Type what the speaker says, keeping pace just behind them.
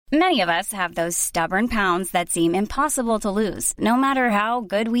Many of us have those stubborn pounds that seem impossible to lose, no matter how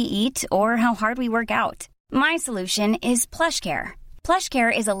good we eat or how hard we work out. My solution is PlushCare.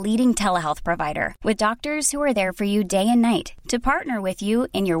 PlushCare is a leading telehealth provider with doctors who are there for you day and night to partner with you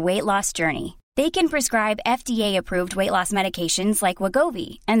in your weight loss journey. They can prescribe FDA-approved weight loss medications like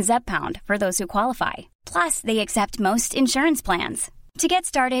Wegovy and Zepbound for those who qualify. Plus, they accept most insurance plans. To get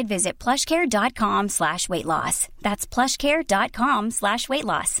started, visit plushcare.com/weightloss. That's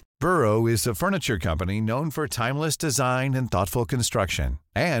plushcare.com/weightloss. Burrow is a furniture company known for timeless design and thoughtful construction,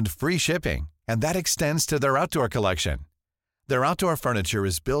 and free shipping, and that extends to their outdoor collection. Their outdoor furniture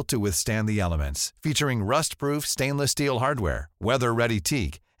is built to withstand the elements, featuring rust-proof stainless steel hardware, weather-ready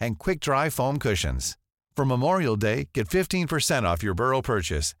teak, and quick-dry foam cushions. For Memorial Day, get 15% off your Burrow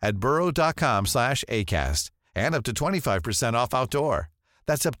purchase at burrow.com/acast, and up to 25% off outdoor.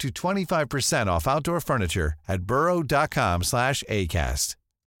 That's up to 25% off outdoor furniture at burrow.com/acast.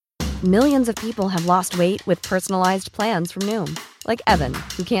 Millions of people have lost weight with personalized plans from Noom. Like Evan,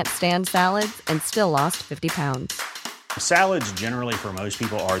 who can't stand salads and still lost 50 pounds. Salads generally for most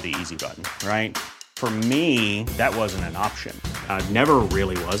people are the easy button, right? For me, that wasn't an option. I never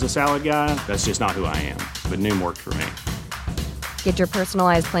really was a salad guy. That's just not who I am. But Noom worked for me. Get your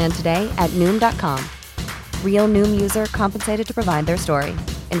personalized plan today at Noom.com. Real Noom user compensated to provide their story.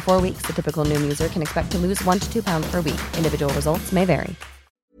 In 4 weeks, the typical Noom user can expect to lose 1 to 2 pounds per week. Individual results may vary.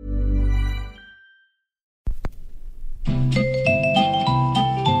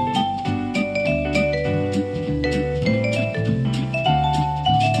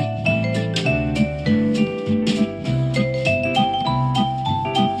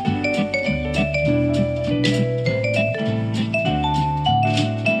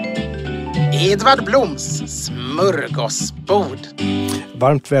 Edvard Bloms smörgåsbord.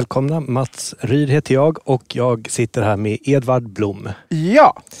 Varmt välkomna, Mats Ryd heter jag och jag sitter här med Edvard Blom.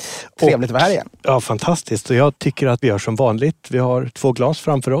 Ja, trevligt att vara här igen. Ja, fantastiskt. Och jag tycker att vi gör som vanligt. Vi har 2 glas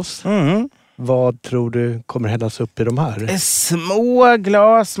framför oss. Vad tror du kommer hällas upp i de här? Små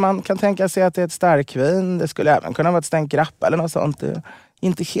glas, man kan tänka sig att det är ett starkvin. Det skulle även kunna vara ett stänk grappa eller något sånt.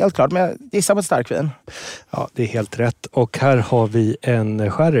 Inte helt klart, men jag gissar på ett starkvin. Ja, det är helt rätt. Och här har vi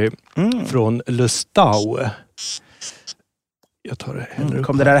en sherry från Lustau. Jag tar det upp.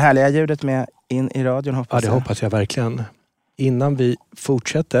 Kom det där härliga ljudet med in i radion, hoppas jag. Ja, det hoppas jag verkligen. Innan vi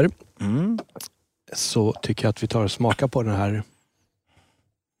fortsätter så tycker jag att vi tar och smakar på den här.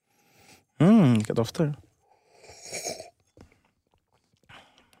 Vilka dofter.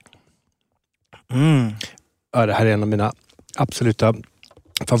 Ja, det här är en av mina absoluta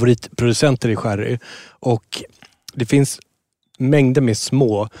favoritproducenter i sherry. Och det finns mängder med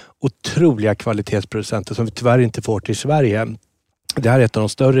små, otroliga kvalitetsproducenter som vi tyvärr inte får till Sverige. Det här är ett av de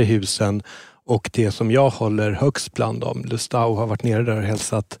större husen och det som jag håller högst bland dem. Lustau har varit nere där och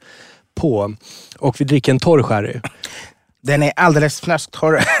hälsat på. Och vi dricker en torr sherry. Den är alldeles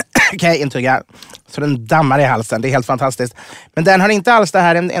fnösktorr, kan jag intyga. Så den dammar i halsen, det är helt fantastiskt. Men den har inte alls det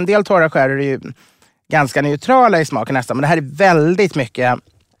här, en del torra sherry är ju ganska neutrala i smaken nästan. Men det här är väldigt mycket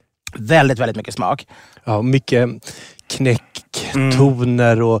smak. Ja, mycket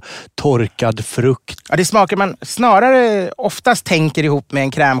knäcktoner och torkad frukt. Ja, det smakar man snarare oftast tänker ihop med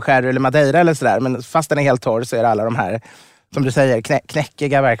en krämsherry eller madeira eller sådär. Men fast den är helt torr så är det alla de här, som du säger,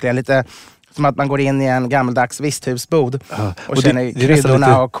 knäckiga verkligen. Lite som att man går in i en gammaldags visthusbod och känner kryddorna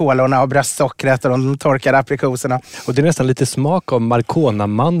lite... och kolorna och bröstsockret och de torkade aprikoserna. Och det är nästan lite smak av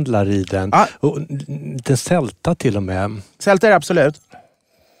marcona-mandlar i den. Ja. Och lite sälta till och med. Sälta är det absolut.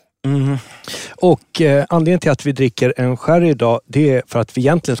 Och anledningen till att vi dricker en sherry idag, det är för att vi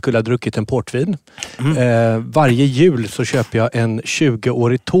egentligen skulle ha druckit en portvin. Varje jul så köper jag en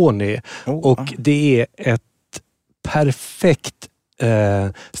 20-årig Tony och det är ett perfekt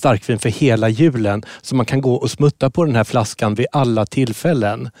starkvin för hela julen, så man kan gå och smutta på den här flaskan vid alla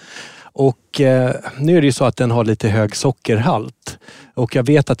tillfällen. Och nu är det ju så att den har lite hög sockerhalt. Och jag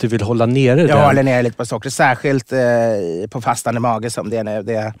vet att du vill hålla nere den. Jag håller nere lite på socker, särskilt på fastande mage som det är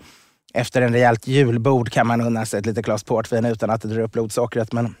nu. Efter en rejält julbord kan man unna sig ett litet glas portvin utan att det drar upp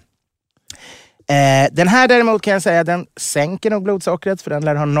blodsockret. Men den här däremot kan jag säga, den sänker nog blodsockret, för den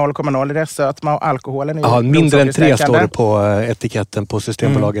lär ha 0,0 i restsötma och alkoholen är ju mindre än 3 står det på etiketten på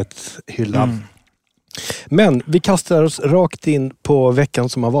Systembolagets hylla. Men vi kastar oss rakt in på veckan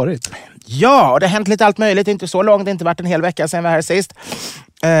som har varit. Ja, det har hänt lite allt möjligt. Inte så långt, det har inte varit en hel vecka sedan vi var här sist.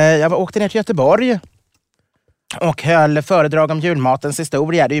 Jag åkte ner till Göteborg och höll föredrag om julmatens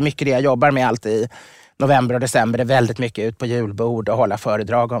historia. Det är ju mycket det jag jobbar med alltid i november och december. Det är väldigt mycket ut på julbord och hålla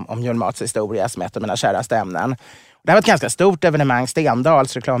föredrag om julmatshistoria som är ett av mina käraste ämnen. Det här var ett ganska stort evenemang.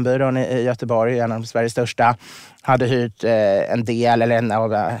 Stendals, reklambyrån i Göteborg, en av Sveriges största, hade hyrt en del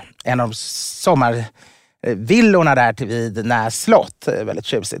eller en av sommarvillorna där vid Näs slott. Väldigt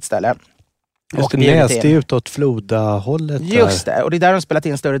tjusigt ställe. Just det, Näs, det är utåt Floda-hållet. Just det, och det är där de spelat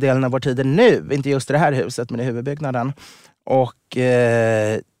in större delen av vår tid nu. Inte just i det här huset, men i huvudbyggnaden. Och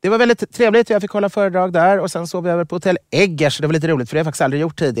det var väldigt trevligt. Jag fick hålla föredrag där. Och sen sov vi över på Hotell Eggers. Det var lite roligt för det har jag faktiskt aldrig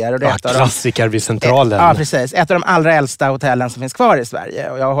gjort tidigare. Och det är klassiker vid Centralen. Ja, precis. Ett av de allra äldsta hotellen som finns kvar i Sverige.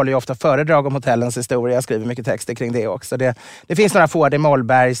 Och jag håller ju ofta föredrag om hotellens historia. Jag skriver mycket texter kring det också. Det finns några få. Det är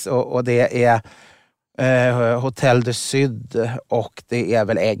Mollbergs och det är Hotel de Syd och det är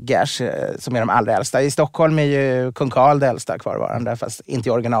väl Eggers som är de allra äldsta. I Stockholm är ju Kung Karl det äldsta kvarvarande, fast inte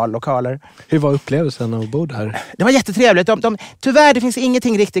i originallokaler. Hur var upplevelsen av att bo där? Det var jättetrevligt. Tyvärr, det finns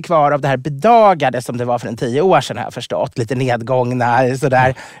ingenting riktigt kvar av det här bedagade som det var för 10 år sedan, har jag förstått. Lite nedgångna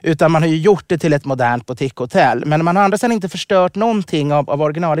sådär. Utan man har ju gjort det till ett modernt boutiquehotell. Men man har andra sidan inte förstört någonting av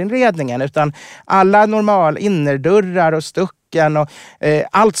originalinredningen, utan alla normal innerdörrar och stuck och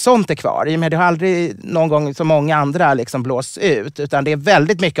allt sånt är kvar. Men det har aldrig någon gång så många andra liksom blåst ut, utan det är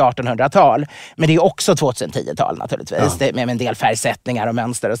väldigt mycket 1800-tal. Men det är också 2010-tal naturligtvis. Ja. Det med en del färgsättningar och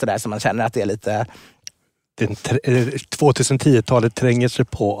mönster och sådär som man känner att det är lite... 2010-talet tränger sig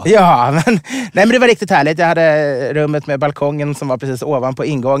på. Ja, men det var riktigt härligt. Jag hade rummet med balkongen som var precis ovanpå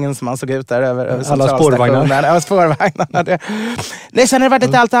ingången som man såg ut där över alla spårvagnar. Ja, spårvagnarna. Nej, sen har det varit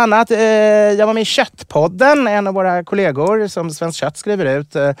lite allt annat. Jag var med i Köttpodden, en av våra kollegor som Svensk Kött skriver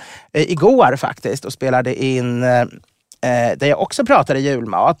ut, igår faktiskt, och spelade in där jag också pratade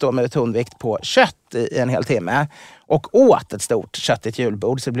julmat och med tonvikt på kött i en hel timme. Och åt ett stort köttigt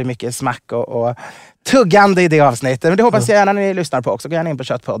julbord, så det blir mycket smack och tuggande i det avsnittet. Men det hoppas jag gärna ni lyssnar på också. Gå gärna in på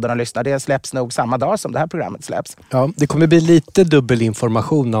Köttpodden och lyssna. Det släpps nog samma dag som det här programmet släpps. Ja, det kommer bli lite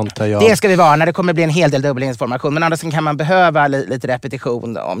dubbelinformation antar jag. Det ska vi vara när det kommer bli en hel del dubbelinformation. Men annars kan man behöva lite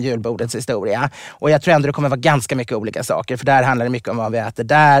repetition om julbordets historia. Och jag tror ändå det kommer vara ganska mycket olika saker. För där handlar det mycket om vad vi äter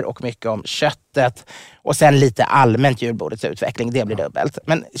där och mycket om köttet. Och sen lite allmänt julbordets utveckling. Det blir dubbelt.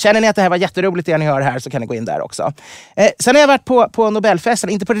 Men känner ni att det här var jätteroligt det ni hör här, så kan ni gå in där också. Sen har jag varit på Nobelfesten.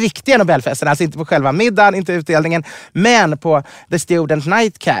 Inte på riktiga Nobelfesten. Alltså inte på själva middagen, inte utdelningen. Men på The Student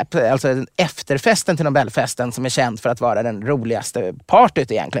Nightcap. Alltså efterfesten till Nobelfesten, som är känd för att vara den roligaste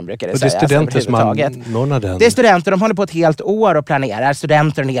partyt egentligen, brukar det säga. Och det är studenter som anordnar den. Det är studenter. De håller på ett helt år och planerar.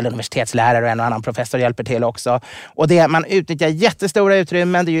 Studenter, en hel universitetslärare och en och annan professor hjälper till också. Och man utnyttjar jättestora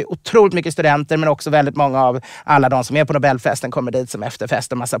utrymmen. Det är ju otroligt mycket studenter, men också väldigt många av alla de som är på Nobelfesten kommer dit som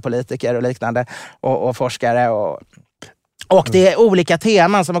efterfest, och massa politiker och liknande och forskare och det är olika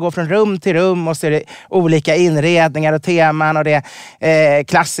teman som man går från rum till rum, och så är det olika inredningar och teman, och det är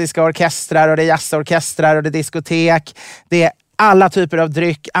klassiska orkestrar och det är jazzorkestrar och det är diskotek. Det är alla typer av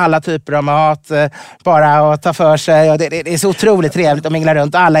dryck, alla typer av mat, bara att ta för sig. Och det är så otroligt trevligt att mingla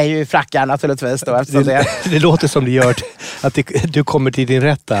runt. Alla är ju i frackar naturligtvis. Då, det låter som det gör att du kommer till din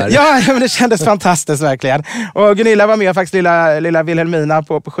rätt där. Ja, men det kändes fantastiskt verkligen. Och Gunilla var med, och faktiskt lilla Wilhelmina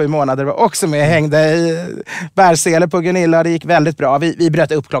på 7 månader var också med. Hängde i bärsele på Gunilla. Det gick väldigt bra. Vi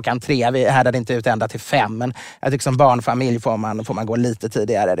bröt upp 3:00. Vi härdade inte ut ända till 5. Men jag tycker som barnfamilj får man gå lite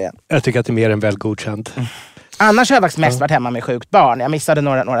tidigare. Jag tycker att det är mer än väl godkänt. Annars har jag faktiskt mest varit hemma med sjukt barn. Jag missade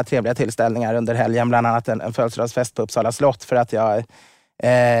några trevliga tillställningar under helgen. Bland annat en födelsedagsfest på Uppsala slott för att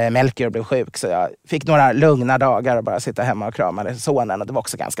Melchior blev sjuk. Så jag fick några lugna dagar och bara sitta hemma och krama sonen. Och det var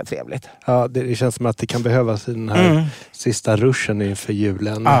också ganska trevligt. Ja, det känns som att det kan behövas i den här sista ruschen inför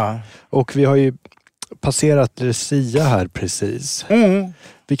julen. Ja. Och vi har ju passerat Lucia här precis.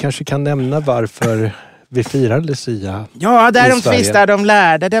 Vi kanske kan nämna varför vi firar Lucia. Ja, där de tvistar, de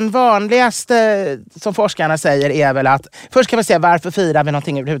lärde. Den vanligaste som forskarna säger är väl att, först kan vi säga varför firar vi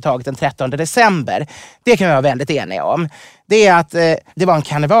någonting överhuvudtaget den 13 december. Det kan vi vara väldigt eniga om. Det är att det var en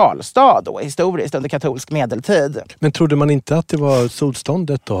karnevalstad då, historiskt, under katolsk medeltid. Men trodde man inte att det var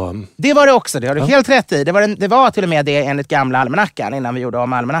solståndet då? Det var det också, det har du helt rätt i. Det var till och med det enligt gamla almanackan, innan vi gjorde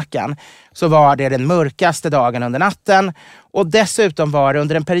om almanackan. Så var det den mörkaste dagen under natten. Och dessutom var det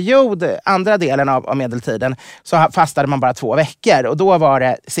under en period, andra delen av medeltiden, så fastade man bara 2 veckor. Och då var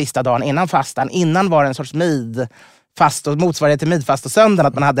det sista dagen innan fastan. Innan var det en sorts fast och motsvarighet till midfast och söndagen,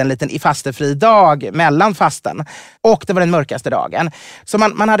 att man hade en liten fastefri dag mellan fasten. Och det var den mörkaste dagen. Så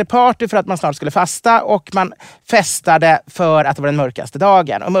man hade party för att man snart skulle fasta, och man festade för att det var den mörkaste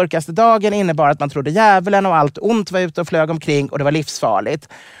dagen. Och mörkaste dagen innebar att man trodde djävulen och allt ont var ute och flög omkring, och det var livsfarligt.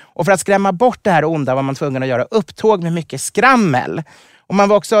 Och för att skrämma bort det här onda var man tvungen att göra upptåg med mycket skrammel. Och man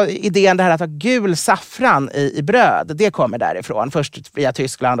var också idén det här att ha gul saffran i bröd. Det kommer därifrån. Först via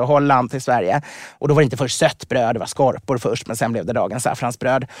Tyskland och Holland till Sverige. Och då var det inte först sött bröd, det var skorpor först. Men sen blev det dagens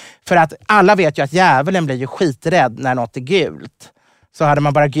saffransbröd. För att alla vet ju att djävulen blir ju skiträdd när något är gult. Så hade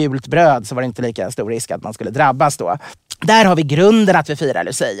man bara gult bröd så var det inte lika stor risk att man skulle drabbas då. Där har vi grunden att vi firar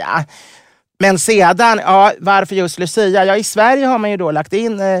Lucia. Men sedan, varför just Lucia? Ja, i Sverige har man ju då lagt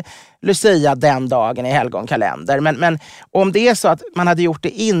in Lucia den dagen i helgonkalender. Men om det är så att man hade gjort det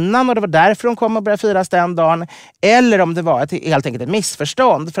innan och det var därför de kom och började firas den dagen, eller om det var helt enkelt ett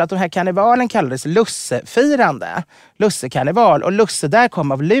missförstånd, för att den här karnevalen kallades lussefirande. Lussekarneval. Och lusse där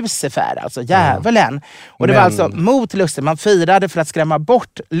kom av Lucifer, alltså djävulen. Och det var alltså mot lusse. Man firade för att skrämma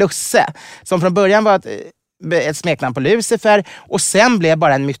bort lusse. Som från början var ett smeknamn på Lucifer och sen blev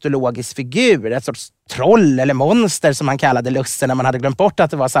bara en mytologisk figur, ett sorts troll eller monster som man kallade lusse när man hade glömt bort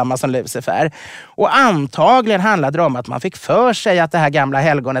att det var samma som Lucifer. Och antagligen handlade det om att man fick för sig att det här gamla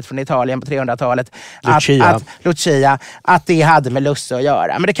helgonet från Italien på 300-talet, Lucia, att det hade med lusse att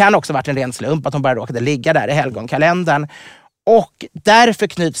göra. Men det kan också ha varit en ren slump att hon bara råkade ligga där i helgonkalendern. Och därför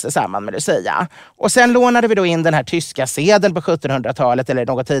knyts det samman med Lucia. Och sen lånade vi då in den här tyska sedeln på 1700-talet eller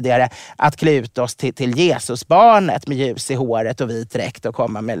något tidigare att klä ut oss till Jesusbarnet med ljus i håret och vit dräkt och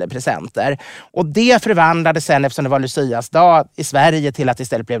komma med presenter. Och det förvandlade sen, eftersom det var Lucias dag i Sverige, till att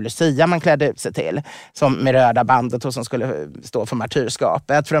istället blev Lucia man klädde ut sig till. Som med röda bandet och som skulle stå för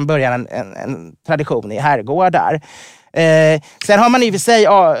martyrskapet. Från början en tradition i herrgårdar. Sen har man i och för sig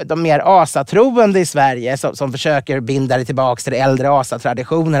de mer asatroende i Sverige som försöker binda det tillbaka till det äldre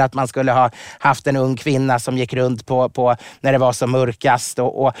asatraditioner, att man skulle ha haft en ung kvinna som gick runt på när det var som mörkast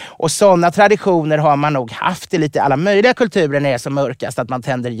och sådana traditioner har man nog haft i lite alla möjliga kulturer när det är som mörkast, att man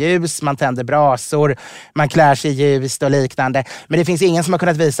tänder ljus, man tänder brasor, man klär sig ljust och liknande, men det finns ingen som har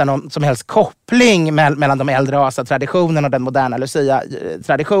kunnat visa någon som helst koppling mellan de äldre asatraditionen och den moderna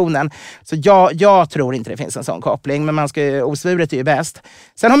Lucia-traditionen. Så jag tror inte det finns en sån koppling, men osvuret är ju bäst.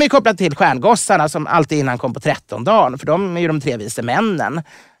 Sen har man ju kopplat till stjärngossarna som alltid innan kom på 13-dagen, för de är ju de 3 vise männen.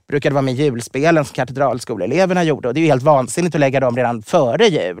 Brukade vara med i julspelen som katedralskoleeleverna gjorde, och det är ju helt vansinnigt att lägga dem redan före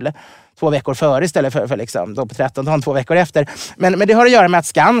jul. 2 veckor före istället för liksom, då på 13-dagen 2 veckor efter. Men det har att göra med att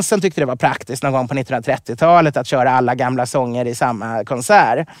Skansen tyckte det var praktiskt någon gång på 1930-talet att köra alla gamla sånger i samma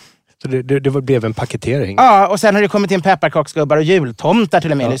konsert. Så det blev en paketering. Ja, och sen har det kommit in pepparkaksgubbar och jultomtar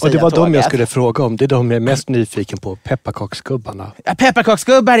till och med. Och det var de jag skulle fråga om. Det är de jag är mest nyfiken på, pepparkaksgubbarna. Ja,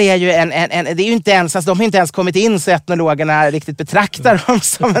 pepparkaksgubbar är ju det är ju inte ens, alltså, de har inte ens kommit in så etnologerna riktigt betraktar dem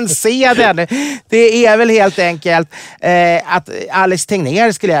som en sed. Det är väl helt enkelt att Alice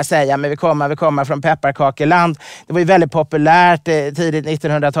Tegnér skulle jag säga, men vi kommer från pepparkakeland. Det var ju väldigt populärt tidigt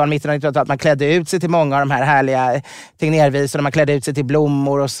 1900-tal, mitten av 1900-talet, att man klädde ut sig till många av de här härliga Tegnérvisorna. Man klädde ut sig till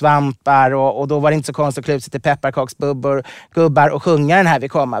blommor och svamp. Och då var det inte så konstigt att klä ut sig till pepparkaksgubbar och sjunga den här vi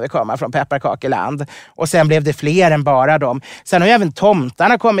kommer från pepparkakeland. Och sen blev det fler än bara dem. Sen har ju även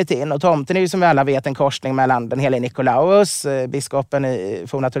tomtarna kommit in, och tomten är ju som vi alla vet en korsning mellan den helige Nikolaus, biskopen i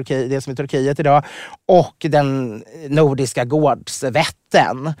forna Turkiet, det som är Turkiet idag, och den nordiska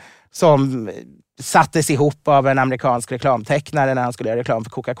gårdsvätten som sattes ihop av en amerikansk reklamtecknare när han skulle göra reklam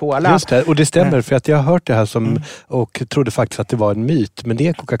för Coca-Cola. Just det, och det stämmer för att jag har hört det här och trodde faktiskt att det var en myt, men det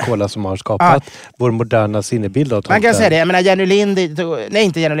är Coca-Cola som har skapat vår moderna sinnebild av tomten. Man kan säga det, jag menar Jenny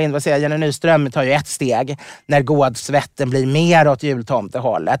Nyström tar ju ett steg när gårdsvätten blir mer åt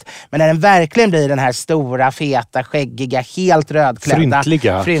jultomtehållet. Men när den verkligen blir den här stora, feta, skäggiga, helt rödklädda,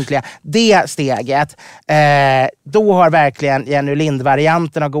 fryntliga, det steget, då har verkligen Jenny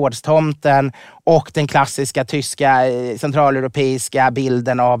Lind-varianten av gårdstomten och den klassiska tyska centraleuropeiska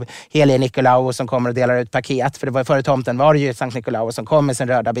bilden av helige Nikolaus som kommer och delar ut paket. För det var före tomten var det ju Sankt Nikolaus som kom med sin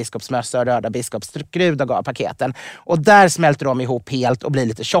röda biskopsmössa och röda biskopskrud och gav paketen. Och där smälter de ihop helt och blir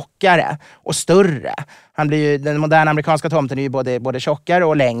lite tjockare och större. Den moderna amerikanska tomten är ju både tjockare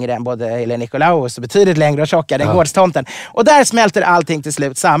och längre än både helige Nikolaus, och betydligt längre och tjockare än gårdstomten. Och där smälter allting till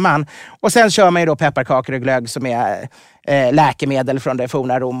slut samman. Och sen kör man ju då pepparkakor och glögg som är läkemedel från det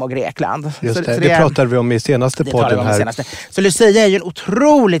forna Rom och Grekland. Just det, det pratade vi om i senaste podden här. Så Lucia är ju en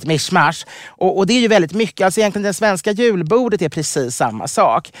otroligt mischmasch. Och det är ju väldigt mycket. Alltså egentligen det svenska julbordet är precis samma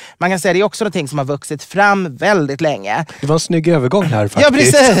sak. Man kan säga att det är också någonting som har vuxit fram väldigt länge. Det var en snygg övergång här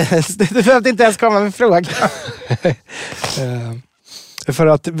faktiskt. Ja, precis. Du behövde inte ens komma med fråga. För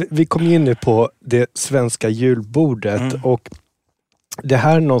att vi kom in nu på det svenska julbordet och det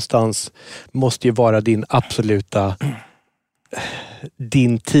här någonstans måste ju vara din absoluta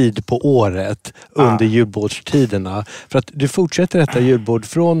din tid på året under julbordstiderna. För att du fortsätter detta julbord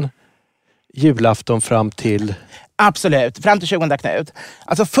från julafton fram till... Absolut, fram till 20 Knut.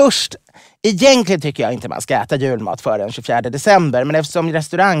 Alltså först, egentligen tycker jag inte man ska äta julmat före den 24 december. Men eftersom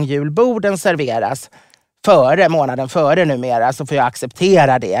restaurangjulborden serveras månaden före numera, så får jag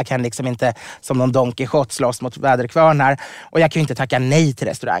acceptera det. Jag kan liksom inte som någon Don Quijote slåss mot väderkvarnar. Och jag kan ju inte tacka nej till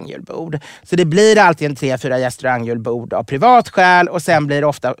restaurangjulbord. Så det blir alltid en 3-4 restaurangjulbord av privat skäl. Och sen blir det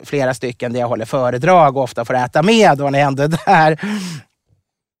ofta flera stycken där jag håller föredrag och ofta får äta med. Och när jag ändå är där.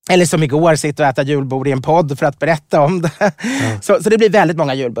 Eller som igår, sitta och äta julbord i en podd för att berätta om det. Ja. Så det blir väldigt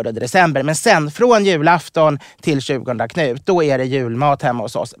många julbord under december. Men sen från julafton till 20 Knut, då är det julmat hemma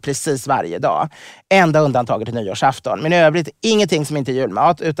hos oss precis varje dag. Enda undantaget till nyårsafton. Men i övrigt ingenting som inte är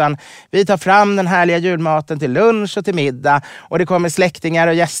julmat. Utan vi tar fram den härliga julmaten till lunch och till middag. Och det kommer släktingar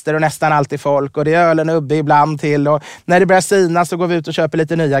och gäster och nästan alltid folk. Och det är öl och nubbe ibland till. Och när det börjar sina så går vi ut och köper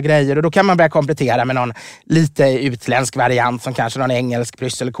lite nya grejer. Och då kan man börja komplettera med någon lite utländsk variant. Som kanske någon engelsk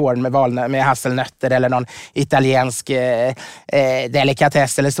brysselkorn med hasselnötter. Eller någon italiensk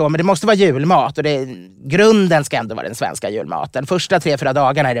delikatess eller så. Men det måste vara julmat. Och grunden ska ändå vara den svenska julmaten. Första 3-4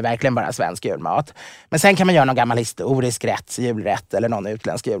 dagarna är det verkligen bara svensk julmat. Men sen kan man göra någon gammal historisk rätt, julrätt eller någon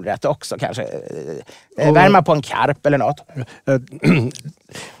utländsk julrätt också. Kanske värma på en karp eller något.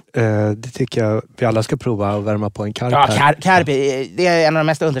 Det tycker jag vi alla ska prova att värma på en karp. Ja, karp det är en av de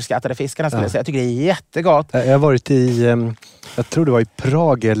mest underskattade fiskarna skulle jag säga. Jag tycker det är jättegott. Jag har varit jag tror det var i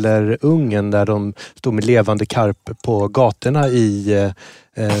Prag eller Ungern där de stod med levande karp på gatorna i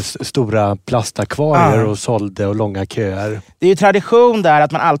stora plastakvarier och sålde och långa köer. Det är ju tradition där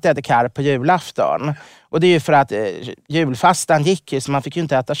att man alltid äter karp på julafton. Och det är ju för att julfastan gick ju så man fick ju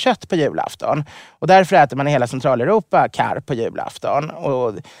inte äta kött på julafton. Och därför äter man i hela Centraleuropa karp på julafton.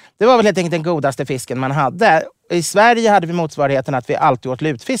 Och det var väl helt enkelt den godaste fisken man hade. I Sverige hade vi motsvarigheten att vi alltid åt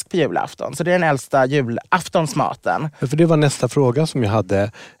lutfisk på julafton. Så det är den äldsta julaftonsmaten. Ja, för det var nästa fråga som jag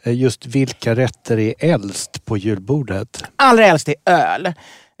hade. Just vilka rätter är äldst på julbordet? Allra äldst är öl.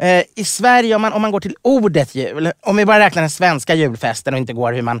 I Sverige, om man går till ordet jul, om vi bara räknar den svenska julfesten och inte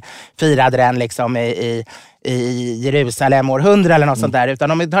går hur man firade den liksom i Jerusalem år 100 eller något sånt där,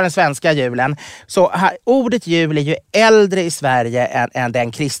 utan om vi tar den svenska julen, så ordet jul är ju äldre i Sverige än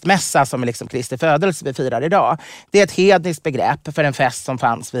den kristmässa som är liksom Kristi födelse vi firar idag. Det är ett hedniskt begrepp för en fest som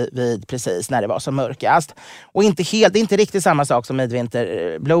fanns vid precis när det var som mörkast. Och det är inte riktigt samma sak som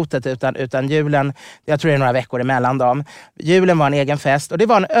midvinterblotet utan julen, jag tror det är några veckor emellan dem. Julen var en egen fest och det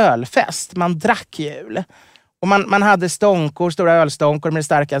var en ölfest. Man drack jul. Och man hade stora ölstonkor med det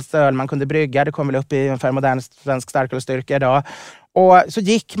starkaste öl man kunde brygga. Det kom väl upp i ungefär modern svensk starkölstyrka idag. Och så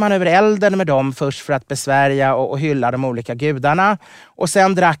gick man över elden med dem först för att besvärja och hylla de olika gudarna. Och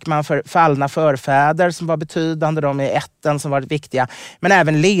sen drack man för fallna förfäder som var betydande, de i ätten som var viktiga. Men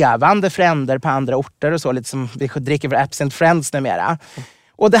även levande fränder på andra orter och så, lite som vi dricker för absent friends numera.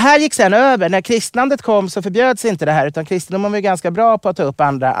 Och det här gick sen över. När kristnandet kom så förbjöds inte det här, utan kristendomen var ju ganska bra på att ta upp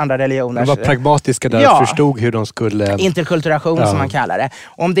andra religioner. De var pragmatiska där och förstod hur de skulle... Interkulturation som man kallar det.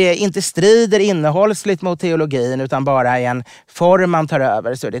 Om det inte strider innehållsligt mot teologin utan bara är en form man tar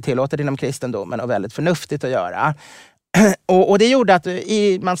över, så är det tillåtet inom kristendomen och väldigt förnuftigt att göra. Och det gjorde att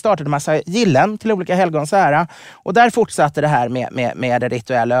man startade en massa gillen till olika helgons ära. Och där fortsatte det här med det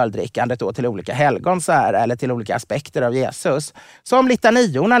rituella öldrickandet då till olika helgons ära eller till olika aspekter av Jesus. Som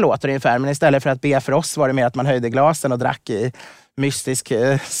litaniorna låter ungefär, men istället för att be för oss var det mer att man höjde glasen och drack i mystisk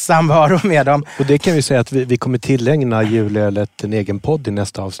samvaro med dem. Och det kan vi säga att vi kommer tillägna julölet en egen podd i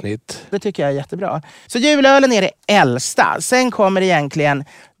nästa avsnitt. Det tycker jag är jättebra. Så julölen är det äldsta. Sen kommer egentligen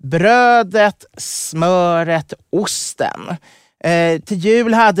brödet, smöret, osten. Till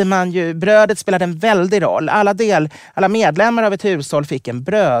jul hade man ju, brödet spelade en väldig roll. Alla medlemmar av ett hushåll fick en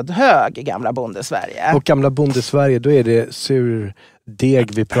brödhög i gamla Bondesverige. Och gamla Bondesverige, då är det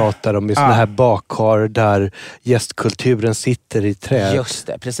surdeg vi pratar om i såna här bakkar där gästkulturen sitter i träd. Just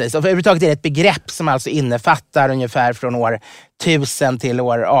det, precis. Och överhuvudtaget är det ett begrepp som alltså innefattar ungefär från år 1000 till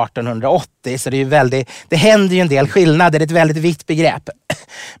år 1880. Så det är det händer ju en del skillnader. Det är ett väldigt vitt begrepp.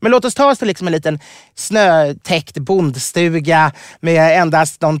 Men låt oss ta oss till liksom en liten snötäckt bondstuga med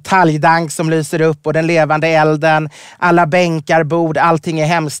endast någon talgdank som lyser upp och den levande elden. Alla bänkar, bord, allting är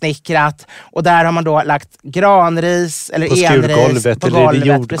hemsnickrat. Och där har man då lagt granris eller på enris på golvet. Eller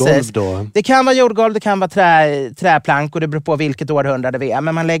jordgolv då? Det kan vara jordgolv, det kan vara träplank och det beror på vilket århundrade vi är.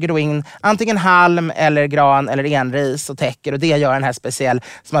 Men man lägger då in antingen halm eller gran eller enris och täcker, och det gör den här speciell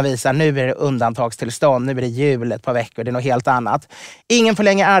som man visar, nu är det undantagstillstånd, nu är det jul ett par veckor, det är något helt annat. Ingen får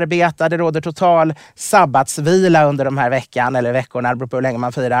länge arbeta, det råder total sabbatsvila under de här veckorna, det beror på hur länge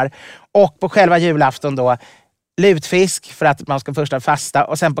man firar. Och på själva julafton då lutfisk för att man ska först fasta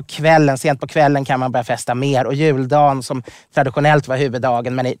och sen sent på kvällen kan man börja festa mer. Och juldagen som traditionellt var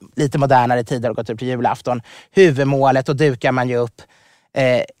huvuddagen men i lite modernare tider har gått upp till julafton. Huvudmålet och dukar man ju upp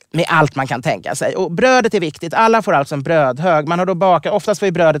med allt man kan tänka sig. Och brödet är viktigt. Alla får alltså en brödhög. Man har då bakat, oftast var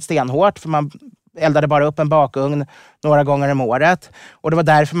ju brödet stenhårt för man eldade bara upp en bakugn några gånger om året. Och det var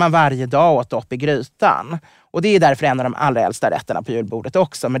därför man varje dag åt upp i grytan. Och det är därför en av de allra äldsta rätterna på julbordet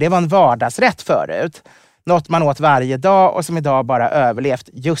också. Men det var en vardagsrätt förut. Något man åt varje dag och som idag bara överlevt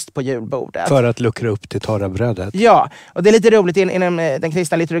just på julbordet. För att luckra upp det torra brödet. Ja, och det är lite roligt. Inom den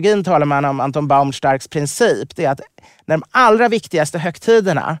kristna liturgin talar man om Anton Baumstarks princip. Det är att när de allra viktigaste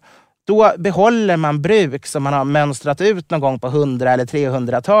högtiderna, då behåller man bruk som man har mönstrat ut någon gång på 100- eller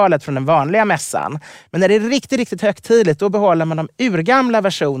 300-talet från den vanliga mässan. Men när det är riktigt, riktigt högtidligt, då behåller man de urgamla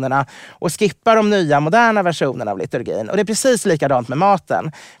versionerna och skippar de nya, moderna versionerna av liturgin. Och det är precis likadant med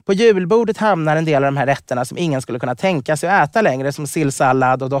maten. På julbordet hamnar en del av de här rätterna som ingen skulle kunna tänka sig att äta längre, som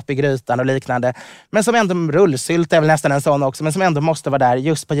sillsallad och dopp i grytan och liknande. Men som ändå, rullsylt är väl nästan en sån också, men som ändå måste vara där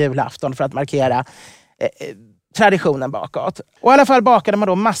just på julafton för att markera traditionen bakåt. Och i alla fall bakade man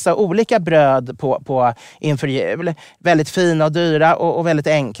då massa olika bröd på inför jul. Väldigt fina och dyra och väldigt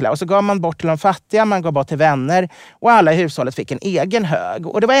enkla. Och så gav man bort till de fattiga, man gav bort till vänner. Och alla i hushållet fick en egen hög.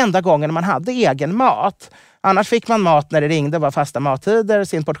 Och det var enda gången man hade egen mat. Annars fick man mat när det ringde, var fasta mattider,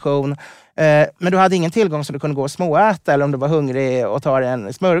 sin portion. Men du hade ingen tillgång så du kunde gå och småäta eller om du var hungrig och ta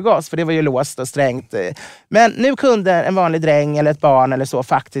en smörgås. För det var ju låst och strängt. Men nu kunde en vanlig dräng eller ett barn eller så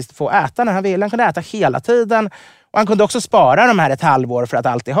faktiskt få äta när han ville. Han kunde äta hela tiden. Och han kunde också spara de här ett halvår för att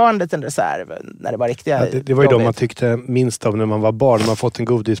alltid ha en liten reserv när det var riktiga. Ja, det var ju de man tyckte minst av när man var barn. Man fått en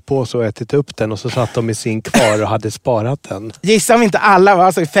godispåse och ätit upp den och så satt de i sin kvar och hade sparat den. Gissa om inte alla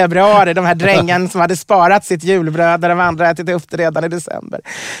var så i februari. De här drängen som hade sparat sitt julbröd där de andra ätit upp det redan i december.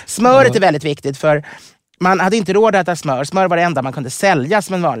 Smöret är väldigt viktigt för man hade inte råd att äta smör. Smör var det enda man kunde sälja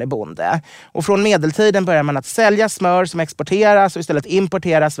som en vanlig bonde. Och från medeltiden började man att sälja smör som exporteras och istället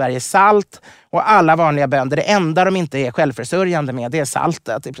importera Sverige salt. Och alla vanliga bönder, det enda de inte är självförsörjande med, det är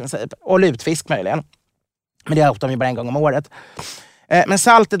saltet i princip. Och lutfisk möjligen. Men det åt de ju bara en gång om året. Men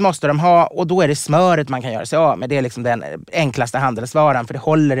saltet måste de ha och då är det smöret man kan göra sig av med. Det är liksom den enklaste handelsvaran för det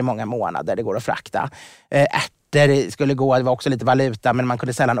håller i många månader, det går att frakta. Det skulle gå, det var också lite valuta men man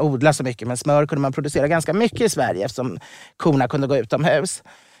kunde sällan odla så mycket. Men smör kunde man producera ganska mycket i Sverige eftersom korna kunde gå utomhus.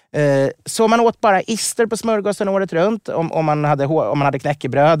 Så man åt bara ister på smörgåsen året runt om man hade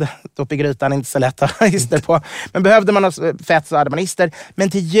knäckebröd. Dopp i grytan, inte så lätt att ha ister på. Men behövde man fett så hade man ister. Men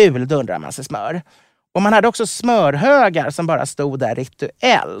till jul då undrar man sig smör. Och man hade också smörhögar som bara stod där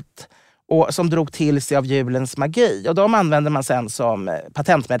rituellt. Och som drog till sig av julens magi. Och de använde man sen som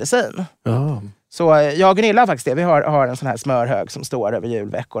patentmedicin. Ja. Så jag och Gunilla faktiskt det. Vi har en sån här smörhög som står över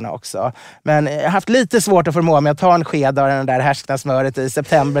julveckorna också. Men jag har haft lite svårt att förmå mig att ta en sked av den där härskna smöret i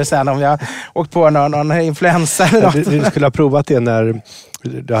september sen om jag åkt på någon influensa eller något. Du skulle ha provat det när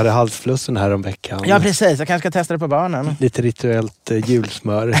du hade halsflussen här om veckan. Ja precis, jag kanske ska testa det på barnen. Lite rituellt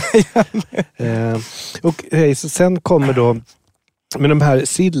julsmör. Och sen kommer då men de här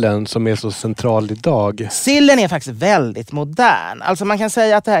sillen som är så central idag. Sillen är faktiskt väldigt modern. Alltså man kan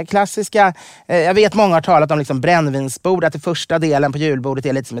säga att det här klassiska, jag vet många har talat om liksom brännvinsbord, att det första delen på julbordet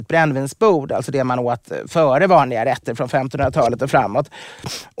är lite som ett brännvinsbord. Alltså det man åt före vanliga rätter från 1500-talet och framåt.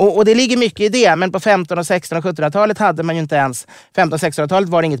 Och det ligger mycket i det, men på 15-, 16- och 1700-talet hade man ju inte ens, 15- och 1600-talet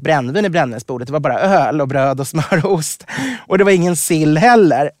var det inget brännvin i brännvinsbordet. Det var bara öl och bröd och smör och ost. Och det var ingen sill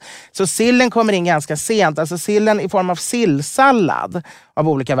heller. Så sillen kommer in ganska sent. Alltså sillen i form av sillsallad av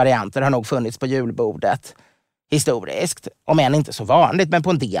olika varianter har nog funnits på julbordet historiskt. Om än inte så vanligt, men på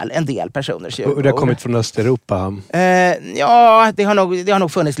en del personers julbord. Och det har kommit från Östeuropa? Ja, det har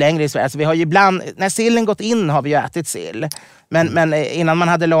nog funnits längre i Sverige. Så vi har ju ibland, när sillen gått in har vi ju ätit sill. Men innan man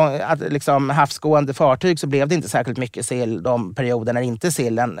hade liksom havsgående fartyg så blev det inte särskilt mycket sill de perioder när inte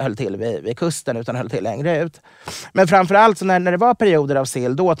sillen höll till vid kusten utan höll till längre ut. Men framförallt så när det var perioder av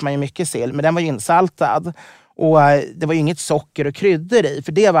sill, då åt man ju mycket sill, men den var ju insaltad. Och det var ju inget socker och kryddor i,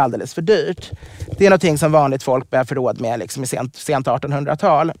 för det var alldeles för dyrt. Det är någonting som vanligt folk börjar förråd med liksom i sent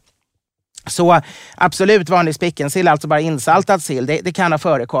 1800-tal. Så absolut vanlig spickensill, alltså bara insaltad sill, det kan ha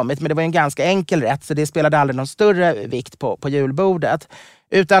förekommit. Men det var en ganska enkel rätt så det spelade aldrig någon större vikt på julbordet.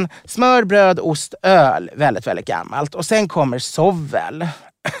 Utan smör, bröd, ost, öl, väldigt, väldigt gammalt. Och sen kommer sovel.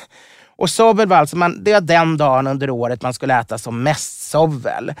 Och sovel var alltså, det var den dagen under året man skulle äta som mest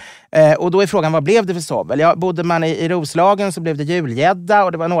sovel. Och då är frågan, vad blev det för sovel? Ja, bodde man i Roslagen så blev det julgädda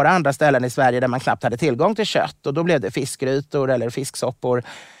och det var några andra ställen i Sverige där man knappt hade tillgång till kött. Och då blev det fiskgrytor eller fisksoppor.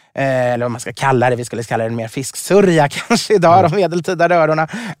 eller vad man ska kalla det, vi skulle kalla det mer fisksörja kanske idag, de medeltida rörorna.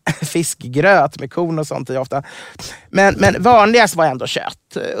 Fiskgröt med korn och sånt är ofta. Men vanligast var ändå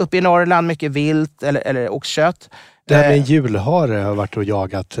kött. Uppe i Norrland mycket vilt eller oxkött. Det här med en julhare har varit och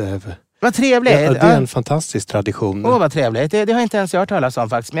jagat. Vad trevligt. Ja, det är en fantastisk tradition. Vad trevligt. Det har inte ens jag hört talas om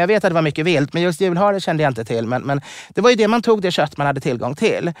faktiskt. Men jag vet att det var mycket vilt. Men just julhare kände jag inte till. Men det var ju det man tog, det kött man hade tillgång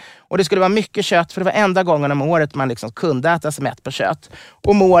till. Och det skulle vara mycket kött, för det var enda gången om året man liksom kunde äta sig mätt på kött.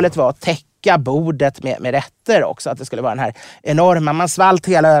 Och målet var att täcka bordet med rätter också. Att det skulle vara den här enorma, man svalt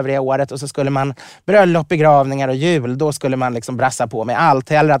hela övriga året och så skulle man bröllop, begravningar och jul, då skulle man liksom brassa på med allt.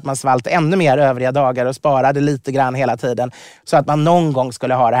 Hellre att man svalt ännu mer övriga dagar och sparade lite grann hela tiden. Så att man någon gång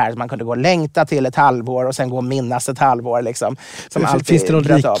skulle ha det här, så man kunde gå och längta till ett halvår och sen gå och minnas ett halvår. Liksom, finns det något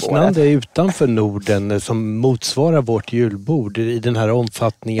liknande utanför Norden som motsvarar vårt julbord i den här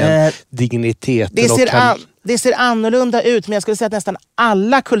omfattningen, digniteten Det ser annorlunda ut, men jag skulle säga att nästan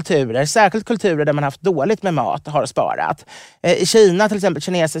alla kulturer, särskilt kulturer där man haft dåligt med mat, har sparat. I Kina till exempel,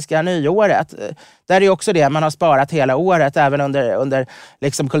 kinesiska nyåret, där är också det, man har sparat hela året, även under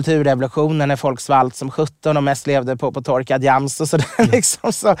liksom kulturrevolutionen när folk svalt som 17 och mest levde på torkad jams och sådär.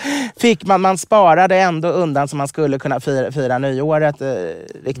 Liksom, så fick man sparade ändå undan så man skulle kunna fira nyåret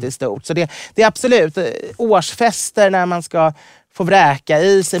riktigt stort. Så det är absolut årsfester när man ska få vräka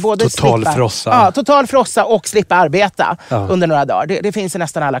i sig. Både total frossa och slippa arbeta under några dagar. Det finns i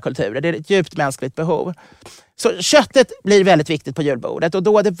nästan alla kulturer. Det är ett djupt mänskligt behov. Så köttet blir väldigt viktigt på julbordet. Och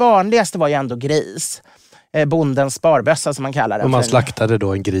då det vanligaste var ju ändå gris. Bondens sparbössa som man kallar det. Och man slaktade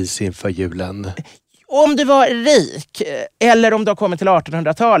då en gris inför julen. Om du var rik, eller om du har kommit till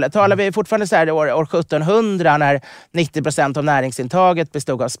 1800-talet, talar vi fortfarande så här år 1700 när 90% av näringsintaget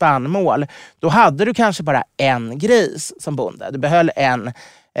bestod av spannmål. Då hade du kanske bara en gris som bonde. Du behöll en.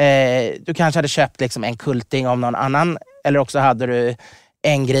 Du kanske hade köpt liksom en kulting av någon annan, eller också hade du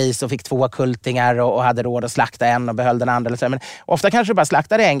en gris och fick 2 kultingar och hade råd att slakta en och behöll den andra. Men ofta kanske du bara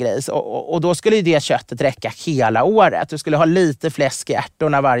slaktade en gris och då skulle ju det köttet räcka hela året. Du skulle ha lite fläsk i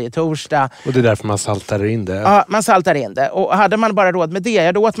ärtorna varje torsdag. Och det är därför man saltar in det. Ja, man saltar in det. Och hade man bara råd med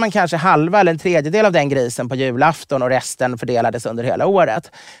det, då åt man kanske halva eller en tredjedel av den grisen på julafton och resten fördelades under hela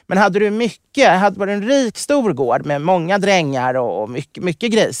året. Men hade du en rik stor gård med många drängar och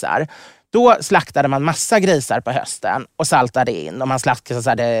mycket grisar, då slaktade man massa grisar på hösten och saltade in. Och man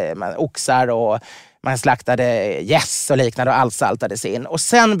slaktade oxar och man slaktade gäss och liknande och allt saltades in. Och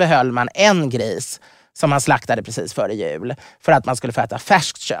sen behöll man en gris som man slaktade precis före jul. För att man skulle få äta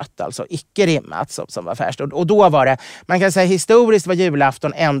färskt kött, alltså icke rimmat som var färskt. Och då var det, man kan säga historiskt var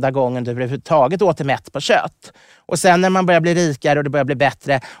julafton enda gången du överhuvudtaget åt mätt på kött. Och sen när man börjar bli rikare och det börjar bli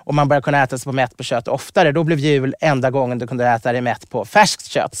bättre och man börjar kunna äta sig på mätt på kött oftare, då blev jul enda gången du kunde äta dig mätt på färskt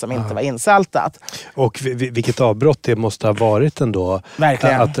kött som inte var insaltat. Och vilket avbrott det måste ha varit ändå.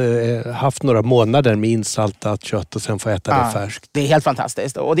 Verkligen. Att haft några månader med insaltat kött och sen få äta det färskt. Det är helt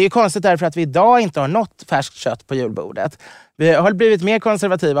fantastiskt. Och det är konstigt därför att vi idag inte har något färskt kött på julbordet. Vi har blivit mer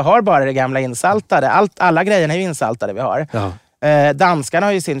konservativa, har bara det gamla insaltade. Alla grejerna är ju insaltade vi har. Ja. Danskarna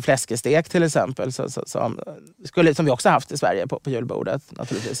har ju sin fläskestek till exempel som vi också haft i Sverige på julbordet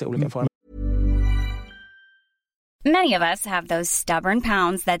naturligtvis i olika former. Many of us have those stubborn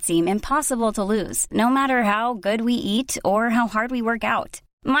pounds that seem impossible to lose, no matter how good we eat or how hard we work out.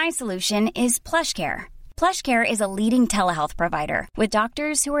 My solution is PlushCare. PlushCare is a leading telehealth provider with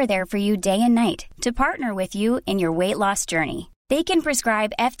doctors who are there for you day and night to partner with you in your weight loss journey. They can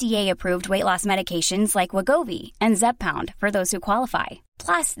prescribe FDA-approved weight loss medications like Wegovy and Zepbound for those who qualify.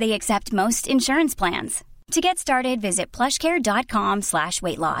 Plus, they accept most insurance plans. To get started, visit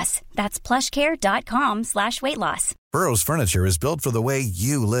plushcare.com/weightloss. That's plushcare.com/weightloss. Burrow's furniture is built for the way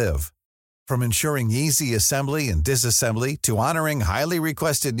you live. From ensuring easy assembly and disassembly to honoring highly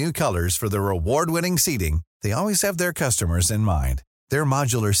requested new colors for their award-winning seating, they always have their customers in mind. Their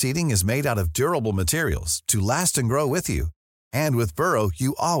modular seating is made out of durable materials to last and grow with you. And with Burrow,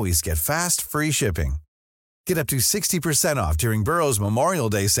 you always get fast, free shipping. Get up to 60% off during Burrow's Memorial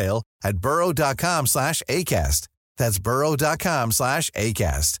Day sale at burrow.com/ACAST. That's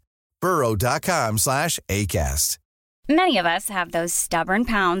burrow.com/ACAST. burrow.com/ACAST. Many of us have those stubborn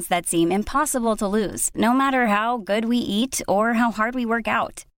pounds that seem impossible to lose, no matter how good we eat or how hard we work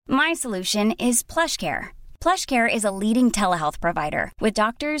out. My solution is PlushCare. PlushCare is a leading telehealth provider with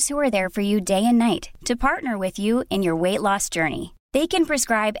doctors who are there for you day and night to partner with you in your weight loss journey. They can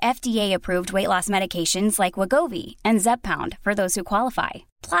prescribe FDA-approved weight loss medications like Wegovy and Zepbound for those who qualify.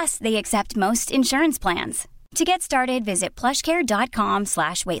 Plus, they accept most insurance plans. To get started, visit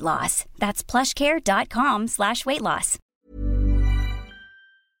plushcare.com/weightloss. That's plushcare.com/weightloss.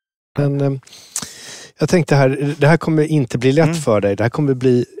 Men jag tänkte det här kommer inte bli lätt för dig. Det här kommer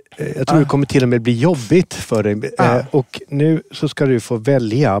bli Jag tror det kommer till och med bli jobbigt för dig. Och nu så ska du få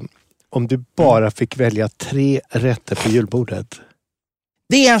välja, om du bara fick välja 3 rätter på julbordet.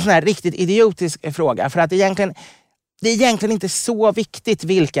 Det är en sån här riktigt idiotisk fråga. För att det är egentligen inte så viktigt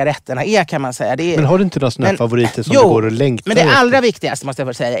vilka rätterna är, kan man säga. Men har du inte några sådana favoriter som du går och längtar men det allra viktigaste, måste jag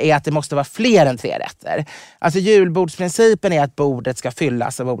få säga, är att det måste vara fler än 3 rätter. Alltså julbordsprincipen är att bordet ska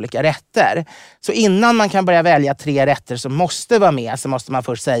fyllas av olika rätter. Så innan man kan börja välja 3 rätter som måste vara med, så måste man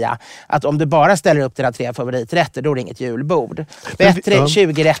först säga att om du bara ställer upp dina 3 favoriträtter, då är det inget julbord. Bättre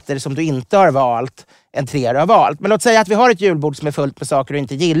 20 rätter som du inte har valt än 3 du har valt. Men låt säga att vi har ett julbord som är fullt med saker du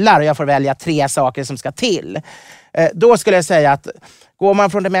inte gillar och jag får välja 3 saker som ska till. Då skulle jag säga att går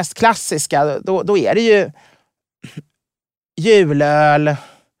man från det mest klassiska, då är det ju julöl,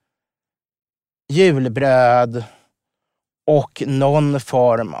 julbröd och någon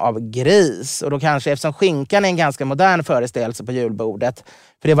form av gris. Och då kanske, eftersom skinkan är en ganska modern föreställelse på julbordet,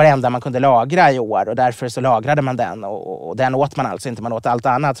 för det var det enda man kunde lagra i år och därför så lagrade man den och den åt man alltså inte, man åt allt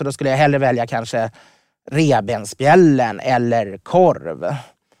annat. Så då skulle jag hellre välja kanske revbensspjällen eller korv.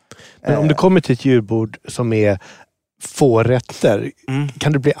 Men om du kommer till ett julbord som är få rätter,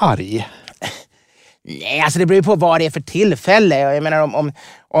 kan du bli arg? Nej, alltså det beror ju på vad det är för tillfälle. Jag menar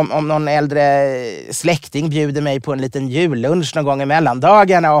om någon äldre släkting bjuder mig på en liten jullunch någon gång i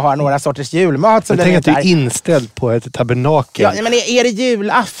mellandagarna och har några sorters julmat. Jag tänker att du är inställd på ett tabernakel. Ja, men är det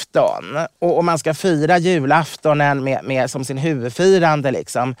julafton och man ska fira julaftonen med som sin huvudfirande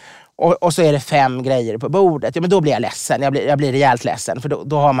liksom, och så är det 5 grejer på bordet, ja, men då blir jag ledsen. Jag blir rejält ledsen, för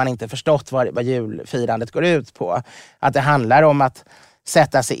då har man inte förstått vad julfirandet går ut på. Att det handlar om att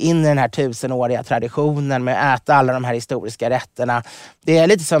sätta sig in i den här 1000-åriga traditionen med att äta alla de här historiska rätterna. Det är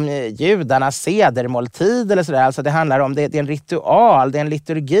lite som judarnas sedermåltid eller sådär. Alltså det handlar om, det är en ritual, det är en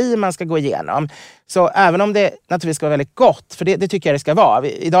liturgi man ska gå igenom. Så även om det naturligtvis ska vara väldigt gott, för det tycker jag det ska vara.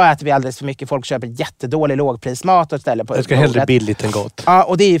 Idag äter vi alldeles för mycket, folk köper jättedålig lågprismat och ställer på. Det ska hellre billigt än gott. Ja,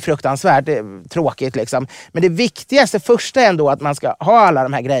 och det är ju fruktansvärt tråkigt liksom. Men det viktigaste första är ändå att man ska ha alla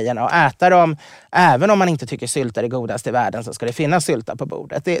de här grejerna och äta dem. Även om man inte tycker sylta är det godaste i världen, så ska det finnas sylta på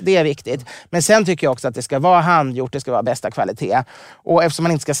bordet. Det är viktigt. Men sen tycker jag också att det ska vara handgjort, det ska vara bästa kvalitet. Och eftersom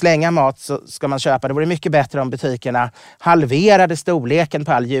man inte ska slänga mat, så ska man köpa. Det vore mycket bättre om butikerna halverade storleken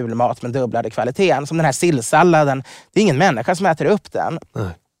på all julmat men dubblade kvaliteten. Som den här sillsalladen. Det är ingen människa som äter upp den. Nej.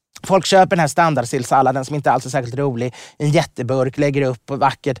 Folk köper den här standardsillsalladen som inte alls är särskilt rolig, en jätteburk, lägger upp och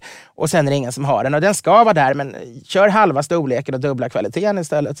vackert, och sen är det ingen som har den. Och den ska vara där, men kör halva storleken och dubbla kvaliteten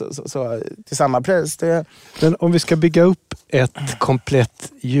istället så till samma pris. Men om vi ska bygga upp ett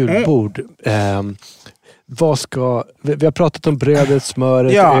komplett julbord, vi har pratat om brödet,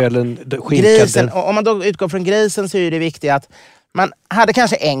 smöret, ölen, skinkan. Grisen, om man då utgår från grisen, så är det viktigt att man hade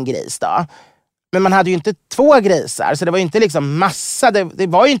kanske en gris då. Men man hade ju inte 2 grisar, så det var ju inte liksom massa, det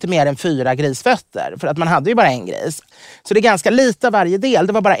var ju inte mer än 4 grisfötter, för att man hade ju bara en gris. Så det är ganska lite av varje del,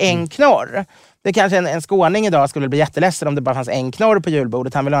 det var bara en knorr. Det kanske en skåning idag skulle bli jätteledsen om det bara fanns en knorr på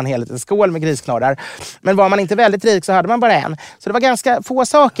julbordet. Han vill ha en hel liten skål med grisknorrar. Men var man inte väldigt rik så hade man bara en. Så det var ganska få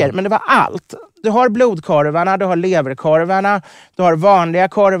saker, men det var allt. Du har blodkorvarna, du har leverkorvarna, du har vanliga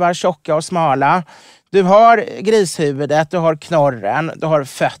korvar, tjocka och smala. Du har grishuvudet, du har knorren, du har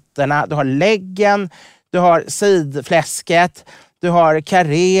fötterna, du har läggen, du har sidfläsket, du har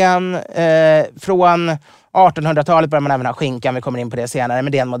karén. Från 1800-talet börjar man även ha skinkan, vi kommer in på det senare,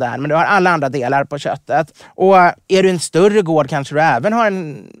 men det är en modern. Men du har alla andra delar på köttet. Och är du en större gård kanske du även har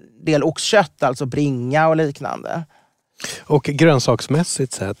en del oxkött, alltså bringa och liknande. Och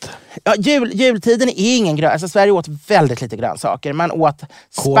grönsaksmässigt sett? Ja, jultiden är ingen grönsak. Alltså, Sverige åt väldigt lite grönsaker. Man åt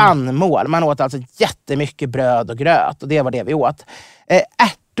spannmål. Man åt alltså jättemycket bröd och gröt. Och det var det vi åt.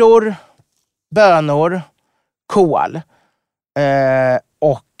 Ärtor, bönor, kål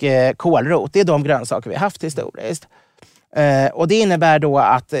och kålrot. Det är de grönsaker vi har haft historiskt. Och det innebär då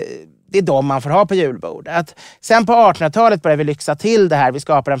att det är de man får ha på julbordet. Sen på 1800-talet börjar vi lyxa till det här. Vi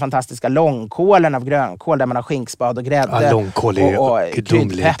skapar den fantastiska långkålen av grönkål där man har skinkspad och grädde. Ja, långkål är och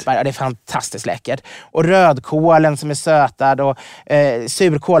kryddpeppar. Ja, det är fantastiskt läckert. Och rödkålen som är sötad och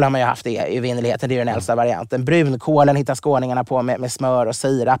surkål har man ju haft i evinnerligheten. Det är ju den äldsta varianten. Brunkålen hittar skåningarna på med smör och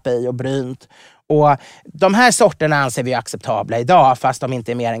sirap i och brynt. Och de här sorterna anser vi acceptabla idag, fast de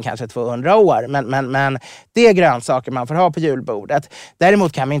inte är mer än kanske 200 år. Men det är grönsaker man får ha på julbordet.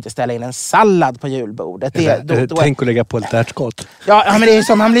 Däremot kan man inte ställa in en sallad på julbordet. Tänk att lägga på ett ärtskott. Ja, men det är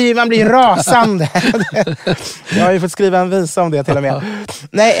så, man blir rasande. Jag har ju fått skriva en visa om det till och med.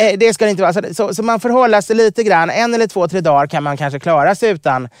 Nej, det ska det inte vara. Så man får hålla sig lite grann. 1 eller 2-3 dagar kan man kanske klara sig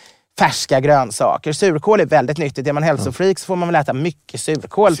utan färska grönsaker. Surkål är väldigt nyttigt. Är man hälsofreak så får man väl äta mycket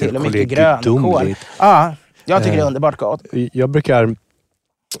surkål till och mycket grönkål. Ja, jag tycker det är underbart gott. Jag brukar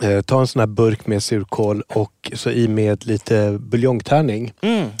Ta en sån här burk med surkål och så i med lite buljongtärning.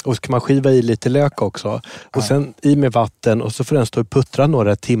 Och så kan man skiva i lite lök också. Och sen i med vatten och så får den stå och puttra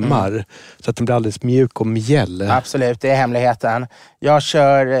några timmar. Så att den blir alldeles mjuk och mjäll. Absolut, det är hemligheten. Jag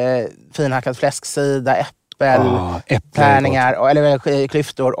kör finhackad fläsksida, tärningar, eller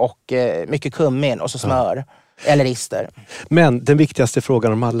klyftor och mycket kummin och så smör. Eller ister. Men den viktigaste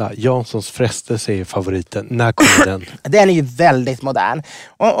frågan om alla, Janssons frestelse är favoriten. När kommer den? Den är ju väldigt modern.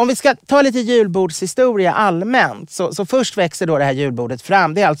 Om vi ska ta lite julbordshistoria allmänt så först växer då det här julbordet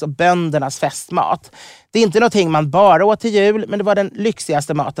fram. Det är alltså böndernas festmat. Det är inte någonting man bara åt till jul, men det var den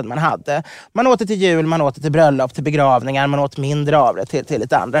lyxigaste maten man hade. Man åt det till jul, man åt det till bröllop, till begravningar, man åt mindre av det till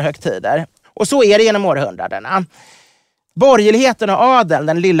lite andra högtider. Och så är det genom århundradena. Borgerligheten och adeln,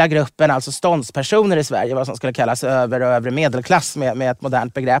 den lilla gruppen, alltså ståndspersoner i Sverige, vad som skulle kallas över och övre medelklass med ett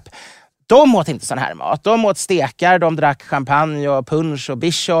modernt begrepp. De åt inte sån här mat. De åt stekar, de drack champagne och punsch och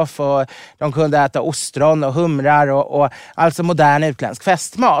bischoff och de kunde äta ostron och humrar och alltså modern utländsk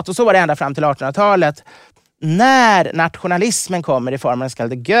festmat. Och så var det ända fram till 1800-talet när nationalismen kommer i form av den så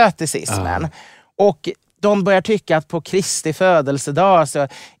kallade göticismen. Och de börjar tycka att på Kristi födelsedag så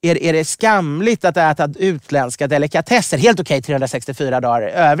är det skamligt att äta utländska delikatesser. Helt okej 364 dagar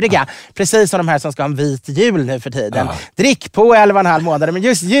övriga. Precis som de här som ska ha en vit jul nu för tiden. Drick på 11,5 månader. Men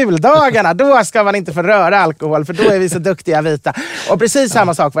just juldagarna, då ska man inte få röra alkohol. För då är vi så duktiga vita. Och precis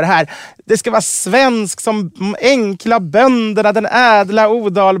samma sak var det här. Det ska vara svensk som enkla bönderna, den ädla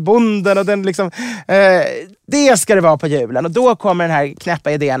odalbonden och den liksom... det ska det vara på julen. Och då kommer den här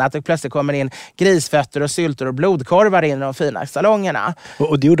knäppa idén att det plötsligt kommer in grisfötter och syltor och blodkorvar in i de fina salongerna.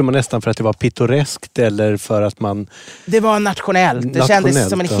 Och det gjorde man nästan för att det var pittoreskt eller för att man... Det var nationellt. Det kändes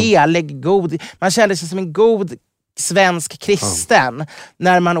som en helig, god... Man kände sig som en god svensk kristen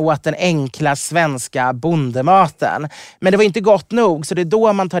när man åt den enkla svenska bondematen. Men det var inte gott nog, så det är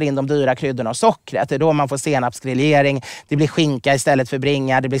då man tar in de dyra kryddorna och sockret. Det är då man får senapsgrillering, det blir skinka istället för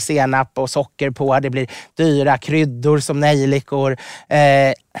bringa, det blir senap och socker på, det blir dyra kryddor som nejlikor.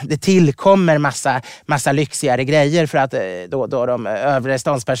 Det tillkommer massa lyxigare grejer för att då de övre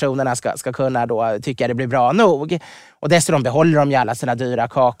ståndspersonerna ska kunna då tycka det blir bra nog. Och dessutom behåller de ju alla sina dyra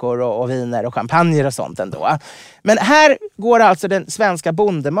kakor och viner och champagner och sånt ändå. Men här går alltså den svenska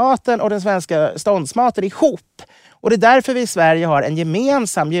bondematen och den svenska ståndsmaten ihop. Och det är därför vi i Sverige har en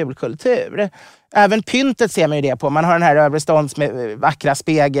gemensam julkultur. Även pyntet ser man ju det på. Man har den här övre stånds med vackra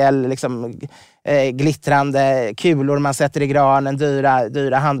spegel, liksom, glittrande kulor man sätter i granen,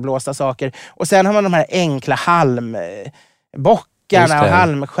 dyra handblåsta saker. Och sen har man de här enkla halmbockarna och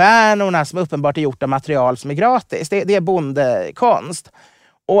halmstjärnorna som uppenbart är gjort av material som är gratis. Det är bondekonst.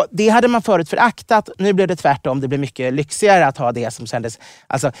 Och det hade man förut föraktat. Nu blev det tvärtom. Det blev mycket lyxigare att ha det som kändes...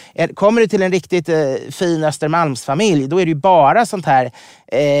 Alltså, kommer du till en riktigt fin Östermalmsfamilj, då är det ju bara sånt här...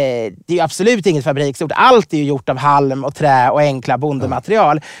 det är ju absolut inget fabriksgjort. Allt är ju gjort av halm och trä och enkla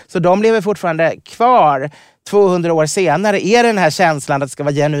bondematerial. Så de lever fortfarande kvar. 200 år senare är den här känslan att det ska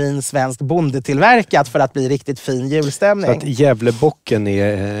vara genuin svensk bondetillverkat för att bli riktigt fin julstämning. Så att Gävlebocken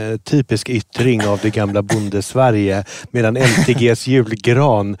är typisk yttring av det gamla bondesverige, medan MTGs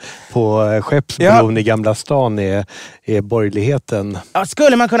julgran på Skeppsbron i Gamla stan är borgerligheten. Ja,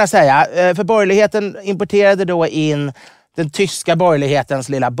 skulle man kunna säga. För borgerligheten importerade då in den tyska borgerlighetens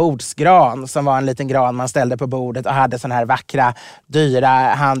lilla bordsgran, som var en liten gran man ställde på bordet och hade såna här vackra, dyra,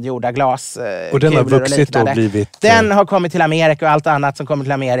 handgjorda glas. Och den har vuxit och blivit... Den har kommit till Amerika, och allt annat som kommer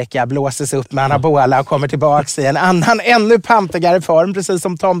till Amerika blåses upp med anabola och kommer tillbaka i en annan, ännu pampigare form, precis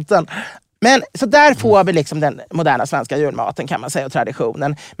som tomten. Men så där får vi liksom den moderna svenska julmaten, kan man säga, och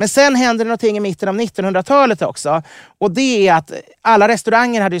traditionen. Men sen händer det någonting i mitten av 1900-talet också. Och det är att alla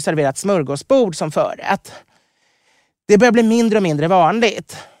restauranger hade ju serverat smörgåsbord som förrätt. Det börjar bli mindre och mindre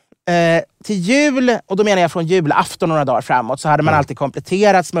vanligt. Till jul, och då menar jag från julafton några dagar framåt, så hade man alltid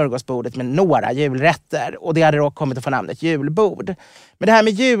kompletterat smörgåsbordet med några julrätter. Och det hade då kommit att få namnet julbord. Men det här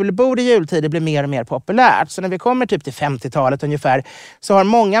med julbord i jultider blir mer och mer populärt. Så när vi kommer typ till 50-talet ungefär, så har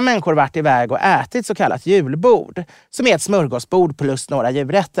många människor varit iväg och ätit så kallat julbord. Som är ett smörgåsbord plus några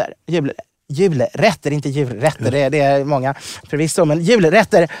julrätter. Julrätter, inte julrätter, det är många förvisso, men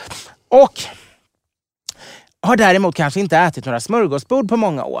julrätter. Och har däremot kanske inte ätit några smörgåsbord på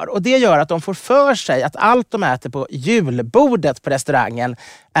många år. Och det gör att de får för sig att allt de äter på julbordet på restaurangen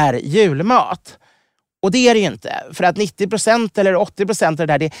är julmat. Och det är det ju inte. För att 90% eller 80% av det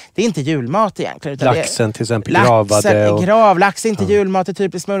där, det är inte julmat egentligen. Utan laxen till exempel, gravade. Gravlax är inte julmat, det är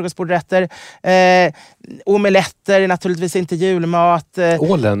typiskt smörgåsbordrätter. Omeletter är naturligtvis inte julmat.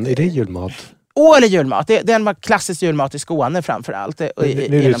 Ålen, är det julmat? Eller julmat. Den var klassisk julmat i Skåne framförallt. Nu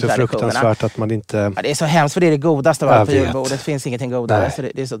är det så fruktansvärt att man inte... Ja, det är så hemskt, för det är det godaste av allt på julbordet. Det finns ingenting godare. Så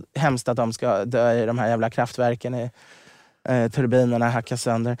det är så hemskt att de ska dö i de här jävla kraftverken. Turbinerna hackas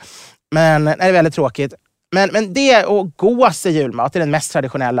sönder. Men det är väldigt tråkigt. Men det och gås är julmat. Det är den mest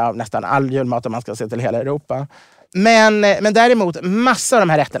traditionella av nästan all julmat om man ska se till hela Europa. Men däremot, massa av de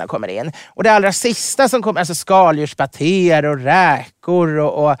här rätterna kommer in. Och det allra sista som kommer, alltså skaldjurspatéer och räkor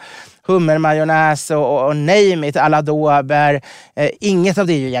och hummermajonnäs och name it, alla dober. Inget av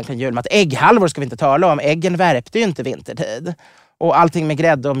det är ju egentligen julmat. Ägghalvor ska vi inte tala om. Äggen värpte ju inte vintertid. Och allting med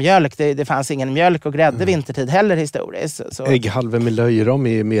grädde och mjölk, det fanns ingen mjölk och grädde vintertid heller historiskt. Så. Ägghalvor med löjrom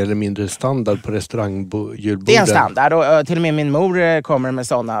är mer eller mindre standard på restaurangjulborden. Det är en standard och till och med min mor kommer med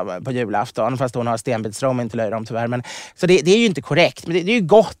sådana på julafton, fast hon har stenbitsrom och inte löjrom tyvärr. Men, så det är ju inte korrekt, men det är ju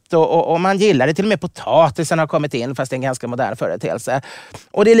gott och man gillar det. Till och med potatisen har kommit in, fast det är en ganska modern företeelse.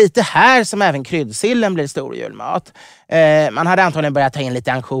 Och det är lite här som även kryddsillen blir stor julmat. Man hade antagligen börjat ta in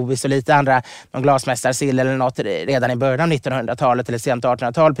lite ansjovis och lite andra, någon glasmästarsill eller något redan i början av 1900-talet eller sent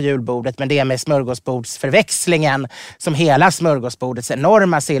 1800-tal på julbordet. Men det är med smörgåsbordsförväxlingen som hela smörgåsbordets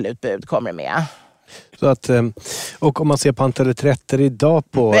enorma sillutbud kommer med. Så att, och om man ser på antalet rätter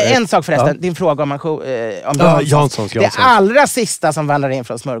idag på... Men en sak förresten, din fråga om Janssons. Det allra sista som vandrar in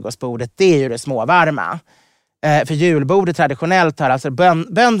från smörgåsbordet, det är ju det småvarma. För julbordet traditionellt har alltså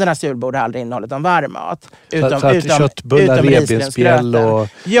böndernas julbord har aldrig innehållit någon varm mat. Utom köttbullar, revbensspjäll och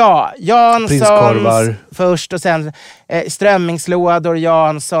Janssons först och sen strömmingslådor,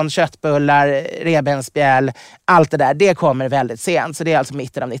 Jansson, köttbullar, revbensspjäll. Allt det där, det kommer väldigt sent. Så det är alltså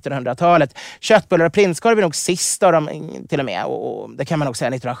mitten av 1900-talet. Köttbullar och prinskorv är nog sist av dem till och med. Och det kan man nog säga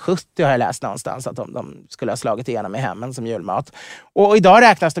 1970 har jag läst någonstans att de skulle ha slagit igenom i hemmen som julmat. Och idag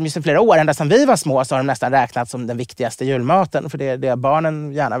räknas de ju sedan flera år. Ända sedan vi var små så har de nästan räknat som den viktigaste julmaten. För det är det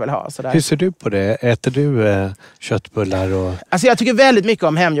barnen gärna vill ha. Sådär. Hur ser du på det? Äter du köttbullar? Alltså jag tycker väldigt mycket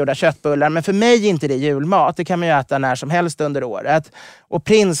om hemgjorda köttbullar. Men för mig är inte det julmat. Det kan man ju äta när som helst under året. Och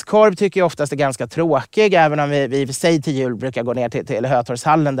prinskorv tycker jag oftast är ganska tråkig. Även om vi för sig till jul brukar gå ner till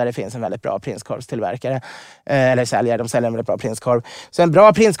Hötorgshallen där det finns en väldigt bra prinskorvstillverkare. Eller säljer, de säljer en väldigt bra prinskorv. Så en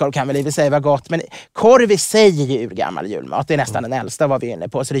bra prinskorv kan väl i och för sig vara gott. Men korv i sig är ju urgammal julmat. Det är nästan den äldsta vad vi är inne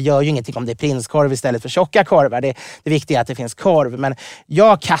på. Så det gör ju ingenting om det är prinskorv istället för tjocka korvar. Det viktiga är att det finns korv. Men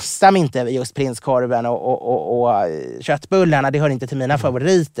jag kastar mig inte över just prinskorven och köttbullarna. Det hör inte till mina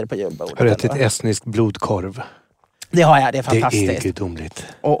favoriter på julbordet. Har du ätit estnisk blodkorv? Det har jag, det är fantastiskt. Det är gudomligt.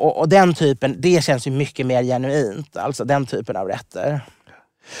 Och den typen, det känns ju mycket mer genuint. Alltså den typen av rätter.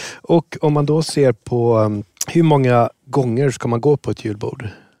 Och om man då ser på hur många gånger ska man gå på ett julbord?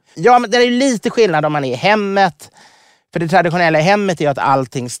 Ja, men det är ju lite skillnad om man är i hemmet. För det traditionella i hemmet är att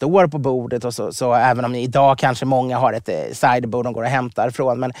allting står på bordet. Och så även om idag kanske många har ett sidebord de går och hämtar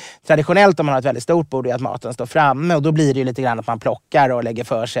från. Men traditionellt om man har ett väldigt stort bord är att maten står framme. Och då blir det ju lite grann att man plockar och lägger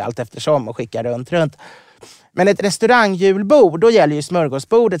för sig allt eftersom och skickar runt. Men ett restaurangjulbord, då gäller ju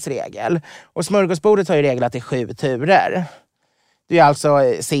smörgåsbordets regel. Och smörgåsbordet har ju regel att det är 7 turer. Det är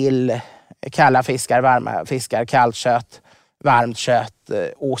alltså sill, kalla fiskar, varma fiskar, kallt kött, varmt kött,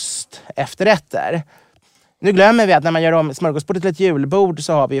 ost, efterrätter. Nu glömmer vi att när man gör om smörgåsbordet till ett julbord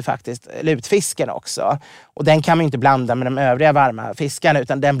så har vi ju faktiskt lutfisken också. Och den kan man ju inte blanda med de övriga varma fiskarna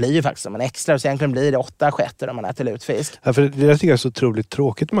utan den blir ju faktiskt som en extra. Så egentligen blir det 8 sketter om man äter lutfisk. Ja, för det tycker jag är så otroligt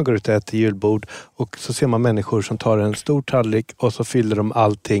tråkigt när man går ut och äter julbord och så ser man människor som tar en stor tallrik och så fyller de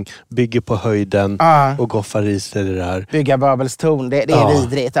allting, bygger på höjden och goffar i sig det där. Bygga Babels torn, det är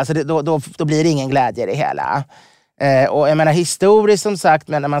vidrigt. Alltså då blir det ingen glädje i det hela. Och jag menar historiskt som sagt,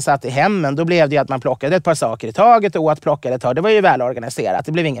 men när man satt i hemmen då blev det ju att man plockade ett par saker i taget och att plocka ett tag. Det var ju väl organiserat,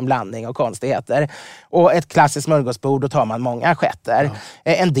 det blev ingen blandning och konstigheter. Och ett klassiskt smörgåsbord, då tar man många sketter.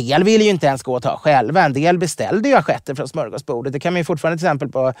 En del vill ju inte ens gå och ta själva, en del beställde ju sketter från smörgåsbordet. Det kan man ju fortfarande till exempel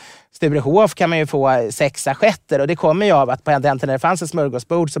på Sturehof kan man ju få 6 sketter och det kommer ju av att på den tiden när det fanns ett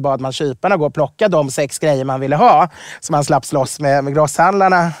smörgåsbord så bad man kyparna gå och plocka de 6 grejer man ville ha så man slapp slåss med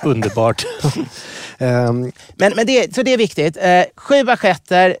grosshandlarna. Underbart. Så det är viktigt. 7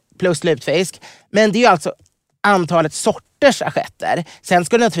 assietter plus lutfisk. Men det är ju alltså antalet sorters assietter. Sen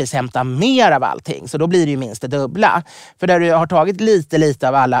ska du naturligtvis hämta mer av allting. Så då blir det ju minst det dubbla. För där du har tagit lite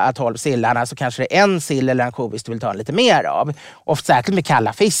av alla 12 sillarna så kanske det är en sill eller en kovis du vill ta lite mer av. Och särskilt med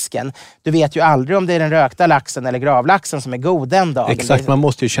kalla fisken. Du vet ju aldrig om det är den rökta laxen eller gravlaxen som är god den dagen. Exakt, man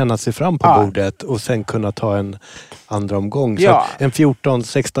måste ju känna sig fram på bordet och sen kunna ta en andra omgång. Så en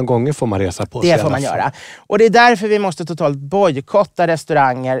 14-16 gånger får man resa på sig. Det får man göra. Och det är därför vi måste totalt bojkotta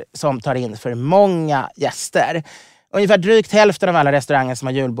restauranger som tar in för många gäster. Ungefär drygt hälften av alla restauranger som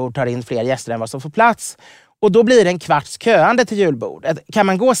har julbord tar in fler gäster än vad som får plats. Och då blir det en kvarts köande till julbordet. Kan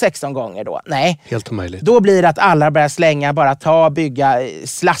man gå 16 gånger då? Nej. Helt omöjligt. Då blir det att alla börjar slänga, bara bygga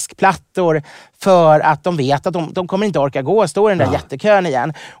slaskplattor för att de vet att de kommer inte orka gå och stå i den där jättekön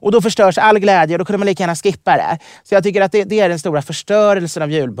igen. Och då förstörs all glädje och då kunde man lika gärna skippa det. Så jag tycker att det är den stora förstörelsen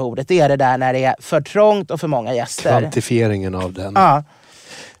av julbordet. Det är det där när det är för trångt och för många gäster. Kvantifieringen av den. Ja.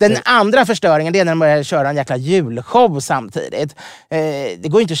 Den andra förstöringen, det är när de börjar köra en jäkla julshow samtidigt. Det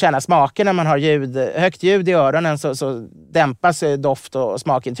går inte att känna smaker när man har högt ljud i öronen, så dämpas doft och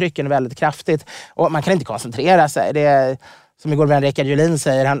smakintrycken väldigt kraftigt. Och man kan inte koncentrera sig. Det är, som igår vän Rickard Julin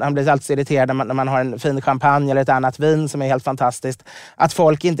säger, han blir alltid irriterad när man har en fin champagne eller ett annat vin som är helt fantastiskt. Att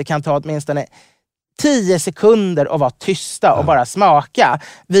folk inte kan ta åtminstone 10 sekunder och vara tysta och bara smaka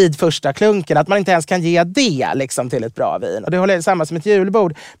vid första klunken. Att man inte ens kan ge det liksom till ett bra vin. Och det håller samma som ett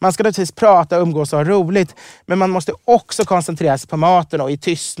julbord. Man ska naturligtvis prata, umgås och ha roligt. Men man måste också koncentrera sig på maten och i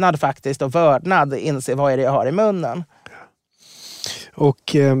tystnad faktiskt och vördnad inse vad är det jag har i munnen.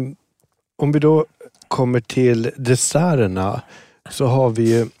 Och om vi då kommer till desserterna så har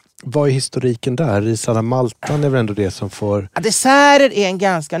vi ju, vad är historiken där? Ris à la maltan är väl ändå det som får... Ja, desserter är en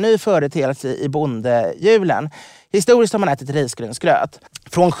ganska ny företeelse i bondejulen. Historiskt har man ätit risgrynsgröt.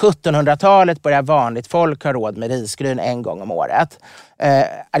 Från 1700-talet börjar vanligt folk ha råd med risgryn en gång om året.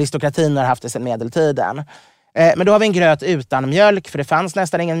 Aristokratin har haft det sedan medeltiden. Men då har vi en gröt utan mjölk, för det fanns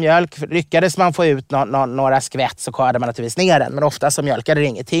nästan ingen mjölk. Lyckades man få ut några skvätt så hade man naturligtvis ner den. Men ofta så mjölkade det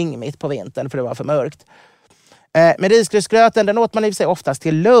ingenting mitt på vintern för det var för mörkt. Men risgrynsgröten, den åt man i och för sig oftast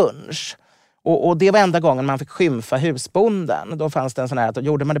till lunch. Och det var enda gången man fick skymfa husbonden. Då fanns det en sån här att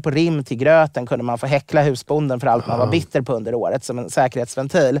gjorde man det på rim till gröten kunde man få häckla husbonden för allt man var bitter på under året som en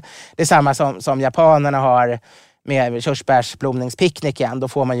säkerhetsventil. Det är samma som japanerna har med körsbärsblomningspicknicken. Då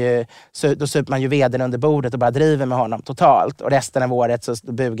super man ju veden under bordet och bara driver med honom totalt. Och resten av året så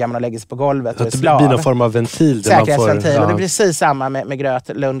bugar man och lägger sig på golvet så och är slav. Det blir någon form av ventil. Säkerhetsventil. Och det är precis samma med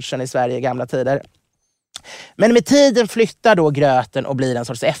grötlunchen i Sverige i gamla tider. Men med tiden flyttar då gröten och blir en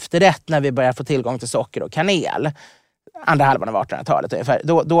sorts efterrätt när vi börjar få tillgång till socker och kanel. Andra halvan av 1800-talet ungefär.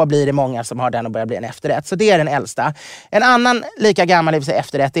 Då blir det många som har den och börjar bli en efterrätt. Så det är den äldsta. En annan lika gammal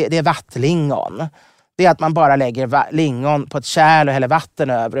efterrätt det är vattlingon. Det är att man bara lägger lingon på ett kärl och häller vatten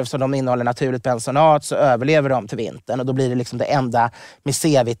över. Eftersom de innehåller naturligt bensonat så överlever de till vintern. Och då blir det liksom det enda med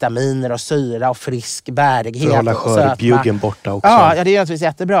C-vitaminer och syra och frisk bärighet. För att hålla skörbjuggen borta också. Ja, det är naturligtvis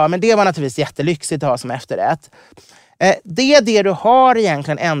jättebra. Men det var naturligtvis jättelyxigt att ha som efterrätt. Det är det du har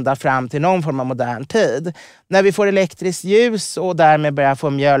egentligen ända fram till någon form av modern tid. När vi får elektriskt ljus och därmed börjar få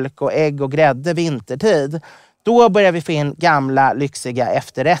mjölk och ägg och grädde vintertid. Då börjar vi få in gamla lyxiga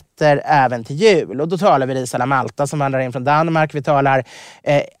efterrätter även till jul. Och då talar vi ris à la malta som vandrar in från Danmark. Vi talar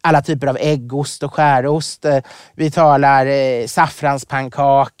alla typer av äggost och skärost. Vi talar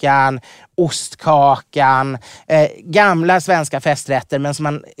saffranspannkakan, ostkakan. Gamla svenska festrätter men som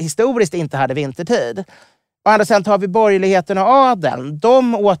man historiskt inte hade vintertid. Och andra sidan tar vi borgerligheten och adeln.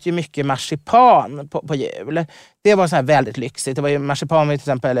 De åt ju mycket marsipan på jul. Det var så här väldigt lyxigt. Det var ju marsipan till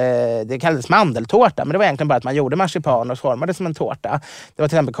exempel, det kallades mandeltårta. Men det var egentligen bara att man gjorde marsipan och formade som en tårta. Det var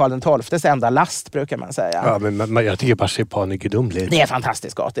till exempel Karl XII:s enda last brukar man säga. Ja, men jag tycker marsipan är gudomligt. Det är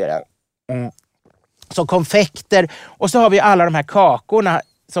fantastiskt gott, det är det. Så konfekter. Och så har vi alla de här kakorna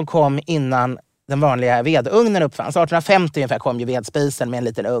som kom innan den vanliga vedugnen uppfanns. 1850 ungefär kom ju vedspisen med en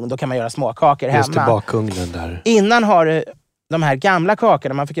liten ugn. Då kan man göra småkakor hemma. Just det, bakugnen där. Innan har du de här gamla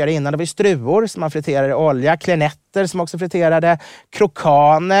kakorna man fick göra innan. Det var ju struvor som man friterade i olja. Klenetter som också friterade.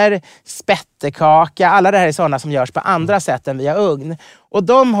 Krokaner, spettekaka. Alla det här är sådana som görs på andra sätt än via ugn. Och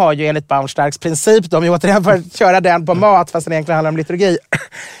de har ju enligt Baunstarks princip, de är återigen för att köra den på mat fast det egentligen handlar om liturgi.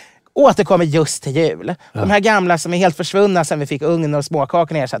 Återkommer just till jul. De här gamla som är helt försvunna sen vi fick ugn och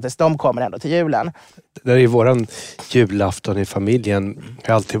småkakorna ersattes, de kommer ändå till julen. Det är ju våran julafton i familjen. Det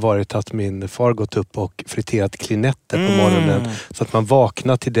har alltid varit att min far gått upp och friterat klinetter på morgonen. Så att man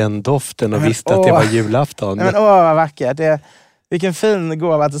vaknade till den doften och visste att det var julafton. Men vad vackert. Vilken fin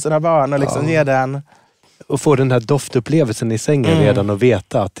gåva till sina barn och liksom ge den. Och få den här doftupplevelsen i sängen redan och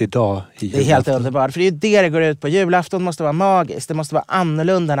veta att idag är julafton. Det är helt underbart, för det är ju det går ut på. Julafton måste vara magiskt. Det måste vara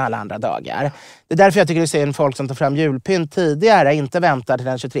annorlunda än alla andra dagar. Det är därför jag tycker det är synd folk som tar fram julpynt tidigare, inte väntar till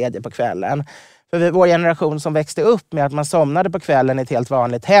den 23 på kvällen. För vår generation som växte upp med att man somnade på kvällen i ett helt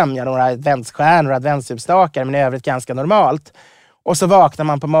vanligt hem. Ja, några adventsstjärnor och adventsljusstakar, men i övrigt ganska normalt. Och så vaknar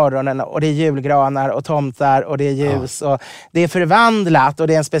man på morgonen och det är julgranar och tomtar och det är ljus och det är förvandlat och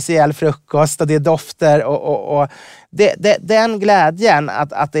det är en speciell frukost och det är dofter och den glädjen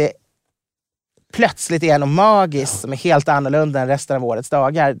att det plötsligt är något magiskt som är helt annorlunda än resten av årets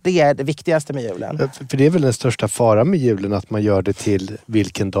dagar. Det är det viktigaste med julen. För det är väl den största faran med julen, att man gör det till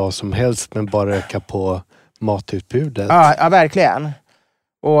vilken dag som helst men bara ökar på matutbudet. Ja, verkligen.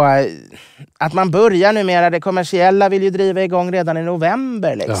 Och att man börjar numera, det kommersiella vill ju driva igång redan i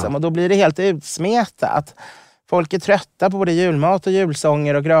november liksom. Och då blir det helt utsmetat. Folk är trötta på både julmat och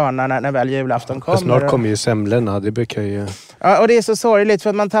julsånger och granar när väl julafton kommer. Snart kommer ju semlorna, det brukar ju... Ja, och det är så sorgligt för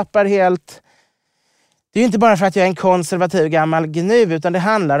att man tappar helt... Det är ju inte bara för att jag är en konservativ gammal gnu, utan det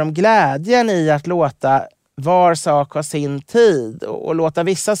handlar om glädjen i att låta var sak ha sin tid och låta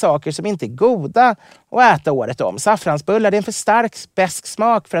vissa saker som inte är goda och äta året om. Saffransbullar, det är en för stark besk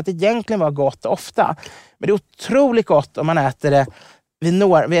smak för att det egentligen var gott ofta. Men det är otroligt gott om man äter det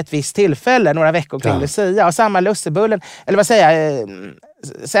vid ett visst tillfälle, några veckor kring Lucia. Och samma lussebullen, eller vad säger jag,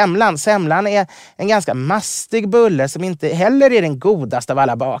 semlan. Semlan är en ganska mastig bulle som inte heller är den godaste av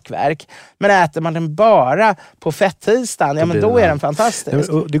alla bakverk. Men äter man den bara på fettisdagen, ja men då är den fantastisk.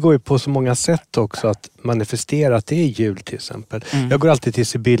 Det går ju på så många sätt också att manifestera att det är jul till exempel. Jag går alltid till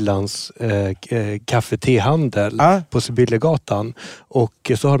Sibillans kaffe-tehandel på Sibyllegatan.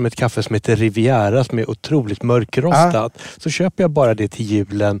 Och så har de ett kaffe som heter Riviera som är otroligt mörkrostat. Så köper jag bara det till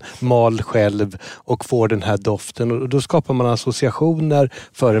julen, mal själv och får den här doften. Och då skapar man associationer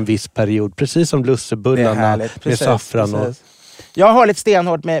för en viss period. Precis som lussebullarna med saffran. Och... Jag har lite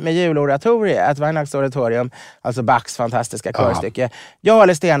stenhårt med juloratoriet, Weihnachtsoratorium, alltså Bachs fantastiska körstycke. Jag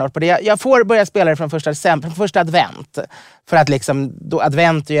håller stenhårt på det. Jag får börja spela det från 1 december, från första advent. För att liksom, då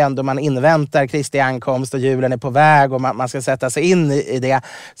advent är ju ändå man inväntar Kristi ankomst och julen är på väg och man ska sätta sig in i det.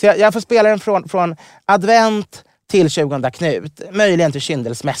 Så jag får spela den från advent till 20 Knut. Möjligen till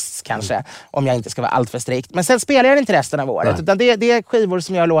Kyndelsmäss kanske, om jag inte ska vara allt för strikt. Men sen spelar jag inte resten av året. Utan det är skivor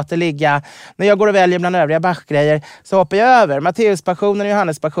som jag låter ligga. När jag går och väljer bland övriga Bach-grejer så hoppar jag över. Matteuspassionen och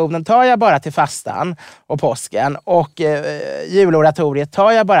Johannespassionen tar jag bara till fastan och påsken. Och juloratoriet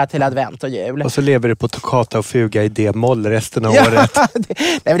tar jag bara till advent och jul. Och så lever du på toccata och fuga i D-moll resten av året.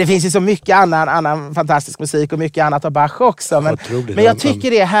 Nej, men det finns ju så mycket annan fantastisk musik och mycket annat av Bach också. Men jag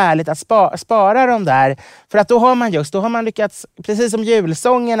tycker det är härligt att spara dem där. För att då har man lyckats, precis som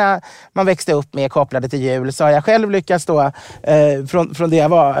julsångerna man växte upp med kopplade till jul, så har jag själv lyckats då från det jag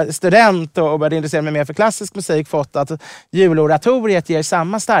var student och började intressera mig mer för klassisk musik, fått att juloratoriet ger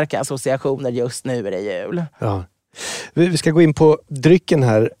samma starka associationer just nu är det jul. Ja. Vi ska gå in på drycken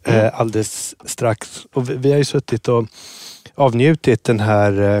här alldeles strax. Och vi har ju suttit och avnjutit den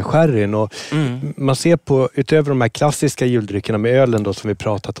här sherryn och man ser på, utöver de här klassiska juldryckerna med ölen då som vi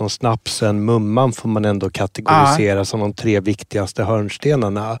pratat om, snapsen, mumman får man ändå kategorisera som de 3 viktigaste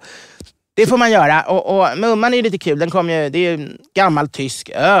hörnstenarna. Det får man göra och mumman är ju lite kul, det är ju en gammal tysk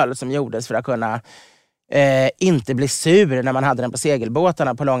öl som gjordes för att kunna inte bli sur när man hade den på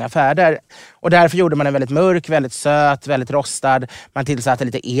segelbåtarna på långa färder. Och därför gjorde man den väldigt mörk, väldigt söt, väldigt rostad. Man tillsatte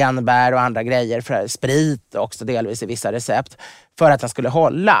lite enbär och andra grejer, för sprit också delvis i vissa recept, för att den skulle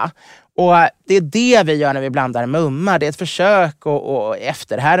hålla. Och det är det vi gör när vi blandar mumma. Det är ett försök att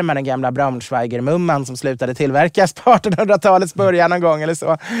efterhärma den gamla Braunschweiger-mumman som slutade tillverkas på 1800-talets början någon gång eller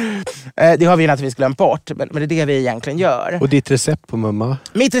så. Det har vi ju naturligtvis glömt bort, men det är det vi egentligen gör. Och ditt recept på mumma?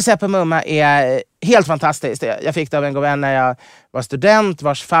 Mitt recept på mumma är helt fantastiskt. Jag fick det av en god vän när jag var student,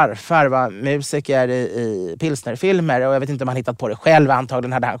 vars farfar var musiker i pilsnerfilmer. Och jag vet inte om han hittat på det själv,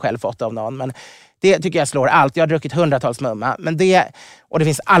 antagligen hade han själv fått det av någon. Men det tycker jag slår allt. Jag har druckit hundratals mumma. Och det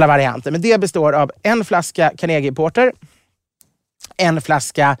finns alla varianter. Men det består av en flaska Carnegie Porter, en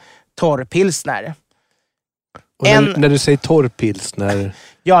flaska torrpilsner. Och när du säger torrpilsner?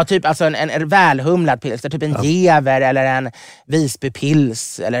 Ja, typ alltså en välhumlad pilsner. Typ en Jever eller en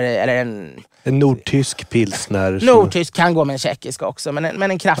Visbypils eller en nordtysk pilsner. Nordtysk kan gå med en tjeckisk också.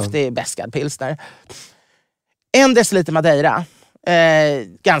 Men en kraftig beskad pilsner. 1 deciliter Madeira.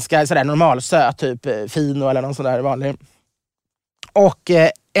 Ganska sådär normalsöt, typ fino eller någon sån där vanlig. Och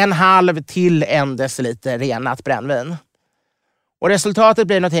 1/2 till 1 deciliter renat brännvin. Och resultatet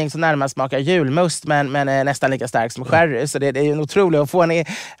blir någonting som närmast smakar julmust men är nästan lika stark som sherry. Så det är ju otroligt att få en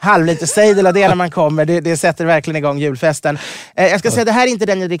halvliter sejdel av det när man kommer. Det sätter verkligen igång julfesten. Jag ska säga, det här är inte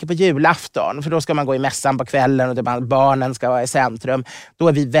den jag dricker på julafton. För då ska man gå i mässan på kvällen och barnen ska vara i centrum. Då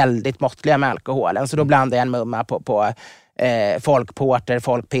är vi väldigt måttliga med alkoholen. Så då blandar jag en mumma på folkporter,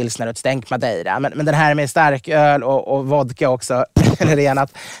 folkpilsner och ett stänk Madeira. Men den här med starköl och vodka också, eller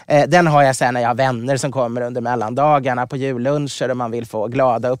renat, den har jag sen när jag har vänner som kommer under mellandagarna på julluncher och man vill få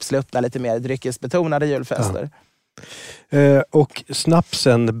glada, uppsluppna, lite mer dryckesbetonade julfester. Ja. Och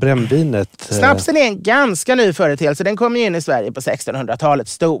snapsen, brännvinet? Snapsen är en ganska ny företeelse. Den kom ju in i Sverige på 1600-talet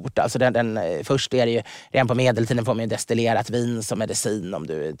stort. Alltså först är det ju, redan på medeltiden får man ju destillerat vin som medicin om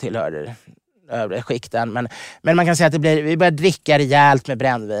du tillhör övre skikten. Men man kan säga att vi började dricka rejält med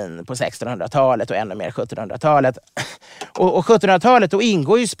brännvin på 1600-talet och ännu mer 1700-talet. Och 1700-talet, då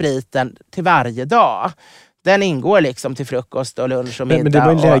ingår ju spriten till varje dag. Den ingår liksom till frukost och lunch och middag. Men det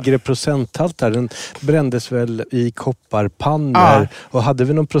var en lägre procenthalt där. Den brändes väl i kopparpannor och hade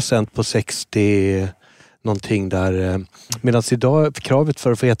vi någon procent på 60 någonting där. Medan idag kravet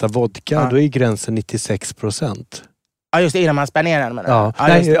för att få äta vodka, då är gränsen 96%. Ja, just det, innan man spär ner den.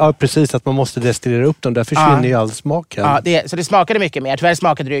 Ja, precis, att man måste destillera upp dem. Där försvinner ju all smaken. Ja, så det smakade mycket mer. Tyvärr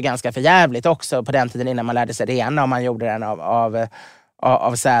smakade det ju ganska förjävligt också på den tiden innan man lärde sig rena, om man gjorde den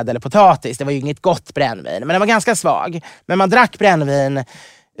av säd eller potatis. Det var ju inget gott brännvin, men den var ganska svag. Men man drack brännvin,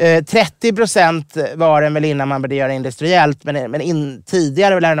 30% var den väl innan man började göra industriellt, men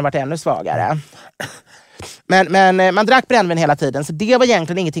tidigare lär den ha varit ännu svagare. Men man drack brännvin hela tiden, så det var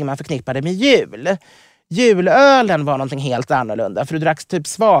egentligen ingenting man förknippade med jul. Julölen var någonting helt annorlunda, för du drack typ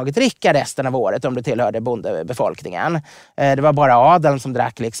svagdricka resten av året om du tillhörde bondebefolkningen. Det var bara adeln som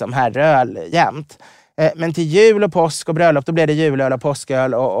drack liksom herröl jämt. Men till jul och påsk och bröllop, då blev det julöl och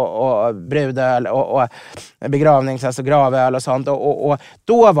påsköl och brudöl och begravnings, alltså gravöl och sånt. Och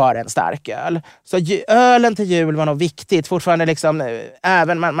då var det en stark öl. Så ölen till jul var nog viktigt. Fortfarande liksom,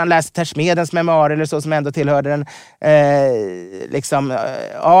 även man läser Tersmedens memoarer eller så, som ändå tillhörde den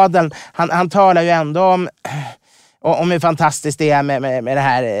adeln. Han talar ju ändå om hur fantastiskt det är med det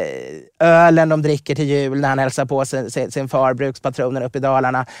här ölen de dricker till jul när han hälsar på sin far, brukspatronen uppe i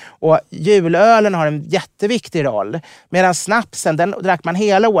Dalarna. Och julölen har en jätteviktig roll. Medan snapsen, den drack man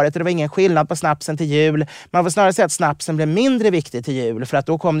hela året och det var ingen skillnad på snapsen till jul. Man får snarare säga att snapsen blev mindre viktig till jul, för att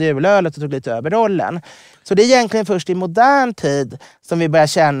då kom julölet och tog lite över rollen. Så det är egentligen först i modern tid som vi börjar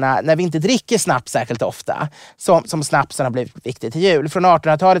känna, när vi inte dricker snaps särskilt ofta, som snapsen har blivit viktig till jul. Från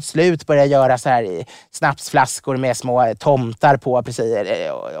 1800-talets slut började göra så här snapsflaskor med små tomtar på, precis,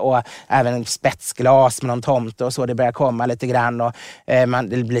 och även spetsglas med någon tomte och så. Det börjar komma lite grann, och det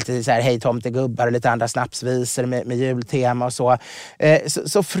blir lite så här hej tomtegubbar och lite andra snapsvisor med jultema och så.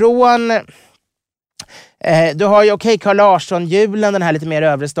 Så från... Du har ju Carl Larsson-julen, den här lite mer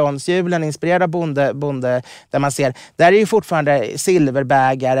överståndsjulen inspirerad av bonde, där man ser, där är ju fortfarande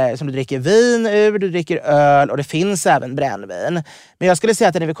silverbägare som du dricker vin ur, du dricker öl och det finns även brännvin. Men jag skulle säga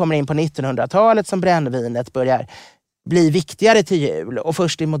att när vi kommer in på 1900-talet som brännvinet börjar bli viktigare till jul, och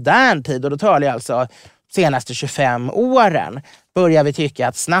först i modern tid, och då talar jag alltså senaste 25 åren, börjar vi tycka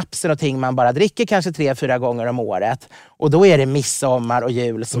att snapsen och ting man bara dricker kanske 3-4 gånger om året. Och då är det midsommar och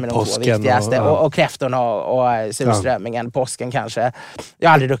jul som är de två viktigaste. Och kräftorna och surströmmingen, påsken kanske. Jag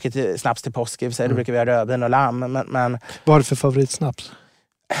har aldrig druckit snaps till påsk, då brukar vi ha rödvin och lamm. Men... Vad har du för favoritsnaps?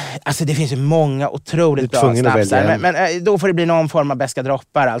 Alltså det finns ju många otroligt bra snapsar. Men då får det bli någon form av beska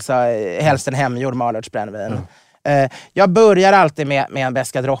droppar. Alltså helst en hemgjord malörtsbrännvin. Jag börjar alltid med en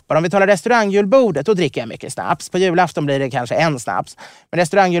beska droppar. Om vi talar restaurangjulbordet, då dricker jag mycket snaps. På julafton blir det kanske en snaps. Men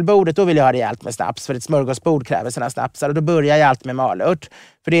restaurangjulbordet, då vill jag ha rejält med snaps, för ett smörgåsbord kräver sina snapsar. Och då börjar jag alltid med malört.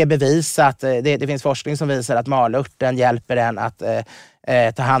 För det är bevisat, det finns forskning som visar att malörten hjälper en att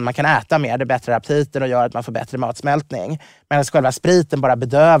ta hand, man kan äta mer, det bättre aptiten och gör att man får bättre matsmältning. Men själva spriten bara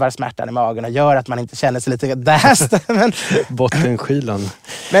bedövar smärtan i magen och gör att man inte känner sig lite däst. Bottenskilan.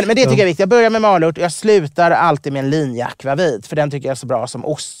 Men det tycker jag är viktigt. Jag börjar med malört och jag slutar alltid med en linjeakvavit, för den tycker jag är så bra som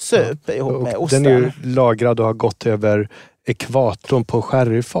ostsup ihop med osten. Den är ju lagrad och har gått över ekvatorn på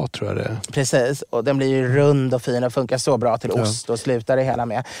sherryfat, tror jag det är. Precis, och den blir ju rund och fin och funkar så bra till ost, och slutar det hela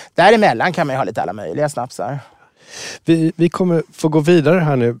med. Däremellan kan man ju ha lite alla möjliga snapsar. Vi kommer få gå vidare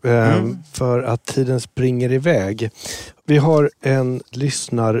här nu för att tiden springer iväg. Vi har en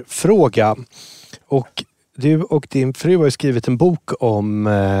lyssnarfråga, och du och din fru har skrivit en bok om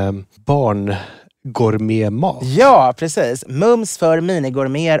barngourmetmat. Ja, precis. Mums för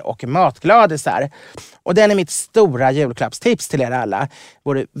minigourmeter och matgladisar. Och den är mitt stora julklappstips till er alla. Det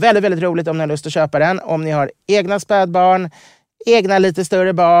vore väldigt, väldigt roligt om ni har lust att köpa den. Om ni har egna spädbarn, egna lite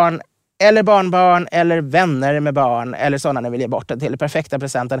större barn, eller barnbarn, eller vänner med barn, eller sådana ni vill ge bort den till. Perfekta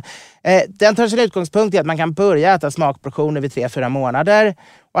presenten. Den tar sin utgångspunkt i att man kan börja äta smakportioner vid 3-4 månader.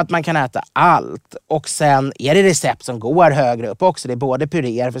 Och att man kan äta allt. Och sen är det recept som går högre upp också. Det är både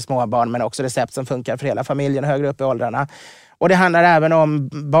puréer för småbarn, men också recept som funkar för hela familjen högre upp i åldrarna. Och det handlar även om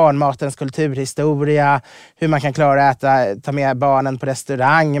barnmatens kulturhistoria, hur man kan klara att ta med barnen på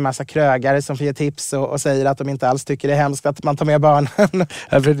restaurang, en massa krögare som får ge tips och säger att de inte alls tycker det är hemskt att man tar med barnen.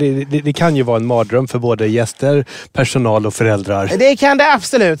 Det kan ju vara en mardröm för både gäster, personal och föräldrar. Det kan det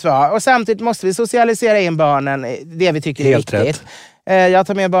absolut vara. Och samtidigt måste vi socialisera in barnen, det vi tycker är viktigt. Rätt. Jag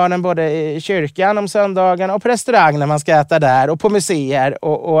tar med barnen både i kyrkan om söndagen och på restaurang när man ska äta där, och på museer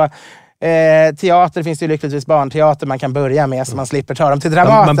och teater finns det ju lyckligtvis barnteater man kan börja med, så man slipper ta dem till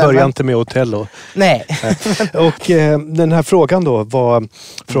Dramaten. Man börjar inte med Otello. Nej. Och den här frågan då var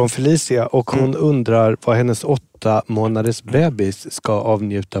från Felicia, och hon undrar vad hennes 8 månaders bebis ska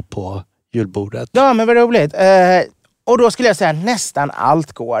avnjuta på julbordet? Ja, men vad roligt. Och då skulle jag säga att nästan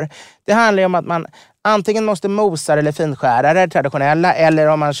allt går. Det handlar ju om att man antingen måste mosa eller finskära det traditionella, eller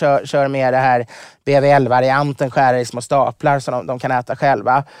om man kör med det här BV11-varianten, skära i små staplar så de kan äta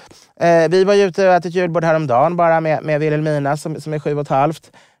själva. Vi var ju ute och ätit julbord häromdagen bara med Wilhelmina som är 7,5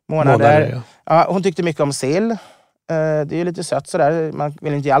 månader. Ja, hon tyckte mycket om sill. Det är ju lite sött sådär. Man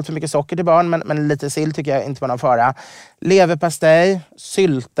vill inte ge allt för mycket socker till barn, men lite sill tycker jag inte var någon fara. Leverpastej,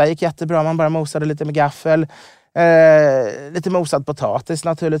 sylta gick jättebra. Man bara mosade lite med gaffel. Lite mosad potatis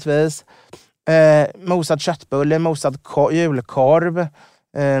naturligtvis. Mosad köttbulle, mosad julkorv.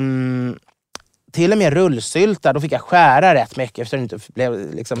 Till och med rullsylta. Då fick jag skära rätt mycket för det inte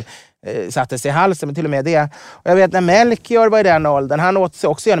blev liksom, sattes i halsen. Men till och med det. Och jag vet när Melchior var i den åldern. Han åt sig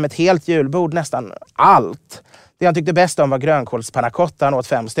också genom ett helt julbord nästan allt. Det han tyckte bäst om var grönkålspanacotta. Han åt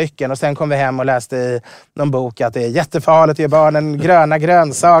 5 stycken. Och sen kom vi hem och läste i någon bok att det är jättefarligt att ge barnen gröna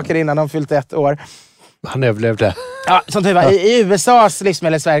grönsaker innan de fyllt 1 år. Han överlevde. Ja, som typ i USAs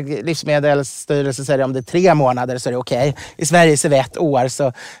livsmedelsstyrelse säger om det är 3 månader så är det okej. I Sverige så är det 1 år.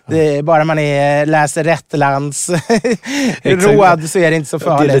 Så bara man läser rätt lands råd så är det inte så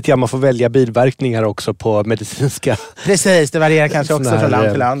farligt. Det är lite grann man får välja biverkningar också på medicinska. Precis, det varierar kanske också från land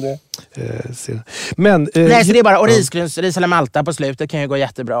till land. Men, nej, så det är bara, och ris eller malta på slutet kan ju gå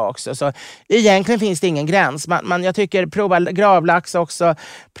jättebra också. Så egentligen finns det ingen gräns. Jag tycker prova gravlax också.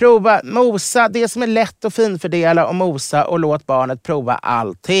 Prova mosa, det som är lätt att finfördela och mosa, och låt barnet prova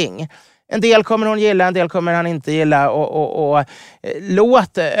allting. En del kommer hon gilla, en del kommer han inte gilla, och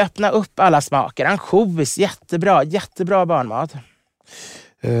låt öppna upp alla smaker. Ansjovis, jättebra barnmat.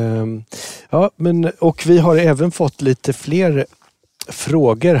 Ja, och vi har även fått lite fler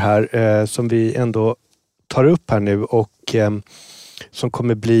frågor här som vi ändå tar upp här nu och som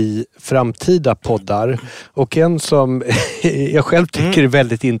kommer bli framtida poddar. Och en som jag själv tycker är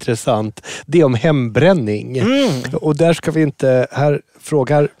väldigt intressant, det är om hembränning. Och där ska vi inte, här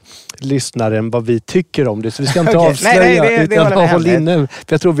frågar lyssnaren vad vi tycker om det, så vi ska inte avslöja utan håll inne,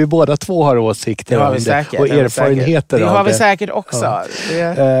 för jag tror vi båda två har åsikter om det och erfarenheter av det. Det har vi säkert också.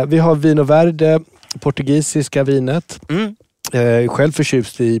 Ja. Vi har Vino Verde, portugisiska vinet. Själv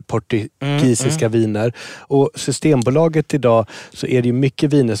förtjust i portugisiska viner, och Systembolaget idag så är det ju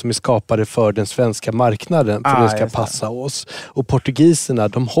mycket viner som är skapade för den svenska marknaden för att det ska passa oss, och portugiserna,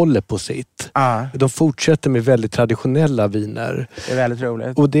 de håller på sitt. De fortsätter med väldigt traditionella viner. Det är väldigt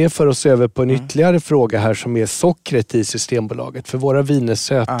roligt. Och det för oss över på en ytterligare fråga här som är sockret i Systembolaget, för våra viner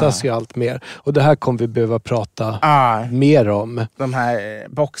sötas ju allt mer, och det här kommer vi behöva prata mer om. De här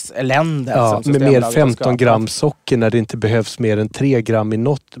boxeländet som med mer 15 gram socker när det inte behövs mer än 3 gram i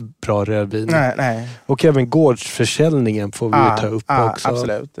något bra rödvin. Nej. Och även gårdsförsäljningen får vi ta upp också.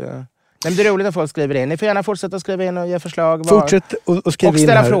 Absolut. Men det är roligt att folk skriver in. Ni får gärna fortsätta skriva in och ge förslag. Fortsätt och skriva in och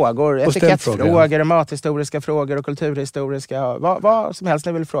ställa här. Frågor. Etikettfrågor, mathistoriska frågor och kulturhistoriska. Vad som helst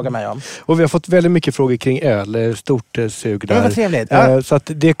ni vill fråga mig om. Och vi har fått väldigt mycket frågor kring öl. Stort sug där. Vad trevligt. Så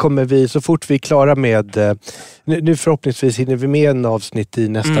att det kommer vi, så fort vi är klara med... Nu förhoppningsvis hinner vi med en avsnitt i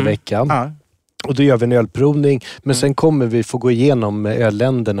nästa vecka. Och då gör vi en ölprovning. Men sen kommer vi få gå igenom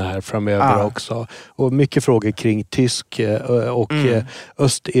ölländerna här framöver också. Och mycket frågor kring tysk och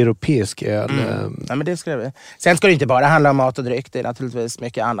östeuropeisk öl. Ja, men det ska vi. Sen ska det inte bara handla om mat och dryck. Det är naturligtvis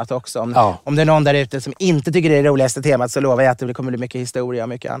mycket annat också. Om det är någon där ute som inte tycker det är det roligaste temat, så lovar jag att det kommer bli mycket historia och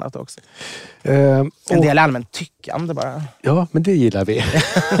mycket annat också. En del allmänt tyckande bara. Ja, men det gillar vi.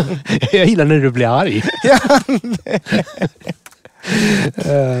 Jag gillar när du blir arg.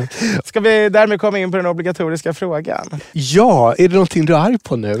 Ska vi därmed komma in på den obligatoriska frågan? Ja, är det någonting du är arg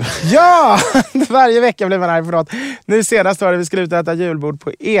på nu? Ja, varje vecka blir man arg på något. Nu senast var det vi skulle ut och äta julbord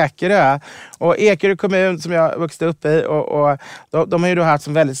på Ekerö. Och Ekerö kommun som jag vuxit upp i, och de har ju då haft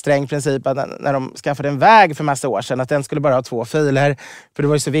som väldigt sträng princip att när de skaffade en väg för massa år sedan, att den skulle bara ha 2 filer. För det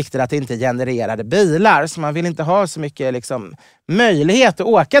var ju så viktigt att det inte genererade bilar. Så man vill inte ha så mycket liksom möjlighet att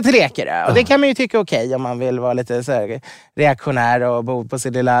åka till Ekerö. Och det kan man ju tycka okej om man vill vara lite så här reaktionär och bo på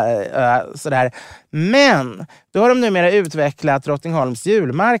sin lilla ö. Sådär. Men då har de numera utvecklat Drottningholms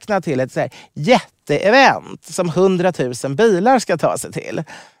julmarknad till ett så här jätteevent som 100 000 bilar ska ta sig till.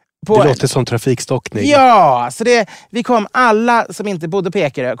 Det låter som trafikstockning. Ja, så vi kom alla som inte bodde på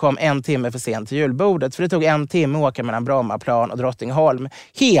Ekerö kom 1 timme för sent till julbordet. För det tog 1 timme att åka mellan Brommaplan och Drottningholm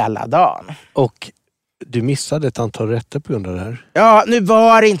hela dagen. Och du missade ett antal rätter på grund av det här. Ja, nu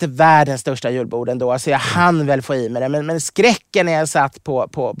var det inte världens största julbord ändå, så jag hann väl få i mig det. Men skräcken när jag satt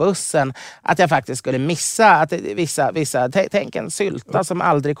på bussen att jag faktiskt skulle missa att vissa tänk en sylta som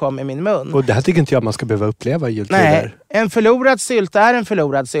aldrig kom i min mun. Och det här tycker inte jag man ska behöva uppleva i jultider. Nej, en förlorad sylta är en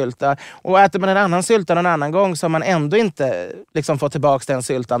förlorad sylta. Och äter man en annan sylta någon annan gång så har man ändå inte liksom fått tillbaka den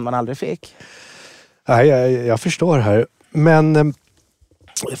syltan man aldrig fick. Nej, jag förstår här. Men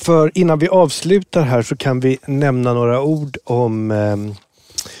för innan vi avslutar här så kan vi nämna några ord om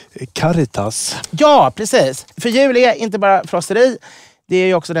Caritas. Ja, precis. För jul är inte bara frosseri. Det är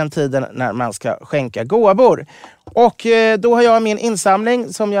ju också den tiden när man ska skänka gåvor. Och då har jag min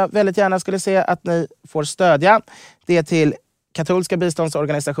insamling som jag väldigt gärna skulle se att ni får stödja. Det är till katolska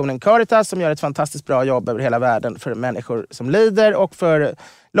biståndsorganisationen Caritas som gör ett fantastiskt bra jobb över hela världen för människor som lider och för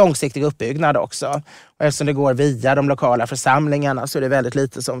långsiktig uppbyggnad också. Och eftersom det går via de lokala församlingarna så är det väldigt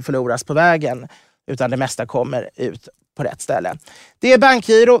lite som förloras på vägen, utan det mesta kommer ut på rätt ställe. Det är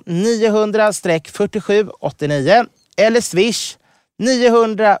bankgiro 900-4789 eller Swish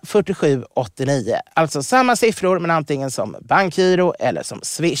 94789. Alltså samma siffror men antingen som bankgiro eller som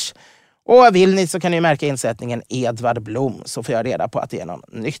Swish. Och vill ni så kan ni märka insättningen Edvard Blom så får jag reda på att det är någon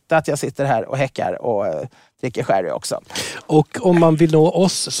nytta att jag sitter här och häckar och dricker sherry också. Och om man vill nå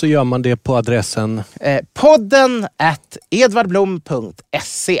oss så gör man det på adressen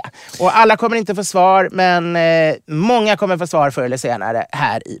podden@edvardblom.se. Och alla kommer inte få svar men många kommer få svar förr eller senare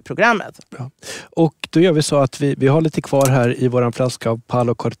här i programmet. Bra. Och då gör vi så att vi har lite kvar här i våran flaska av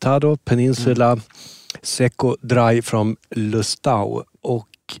Palo Cortado Peninsula Seco Dry från Lustau. Och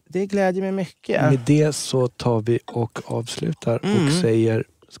det glädjer mig mycket. Med det så tar vi och avslutar och säger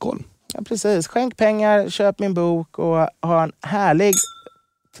skål. Ja, precis. Skänk pengar, köp min bok och ha en härlig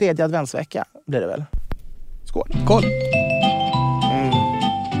 3:e adventsvecka blir det väl. Skål. Skål.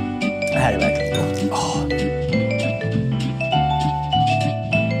 Det här är verkligen gott.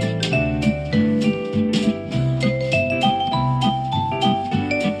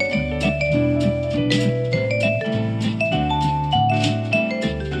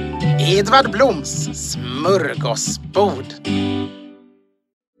 Edvard Bloms smörgåsbord.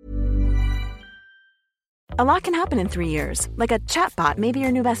 A lot can happen in 3 years, like a chatbot may be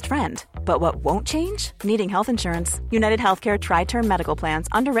your new best friend. But what won't change? Needing health insurance. United Healthcare Tri-Term Medical Plans,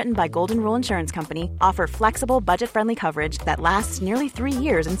 underwritten by Golden Rule Insurance Company, offer flexible, budget-friendly coverage that lasts nearly 3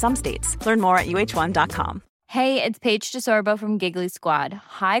 years in some states. Learn more at uh1.com. Hey, it's Paige DeSorbo from Giggly Squad.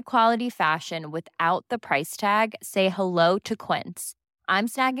 High quality fashion without the price tag. Say hello to Quince. I'm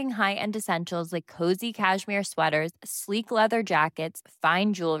snagging high-end essentials like cozy cashmere sweaters, sleek leather jackets,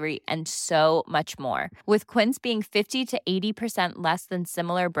 fine jewelry, and so much more. With Quince being 50 to 80% less than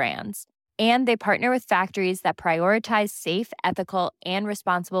similar brands. And they partner with factories that prioritize safe, ethical, and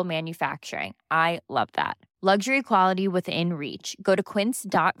responsible manufacturing. I love that. Luxury quality within reach. Go to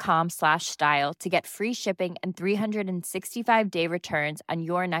quince.com/style to get free shipping and 365-day returns on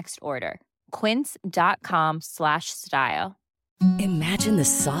your next order. Quince.com/style. Imagine the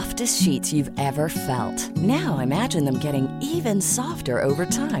softest sheets you've ever felt. Now imagine them getting even softer over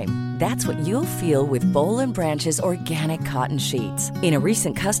time. That's what you'll feel with Boll & Branch's organic cotton sheets. In a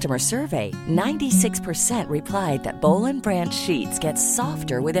recent customer survey, 96% replied that Boll & Branch sheets get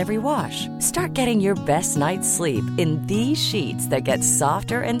softer with every wash. Start getting your best night's sleep in these sheets that get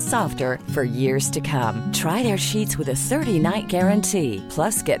softer and softer for years to come. Try their sheets with a 30-night guarantee.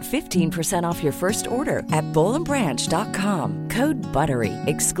 Plus, get 15% off your first order at bollandbranch.com. Code BUTTERY.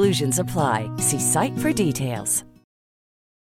 Exclusions apply. See site for details.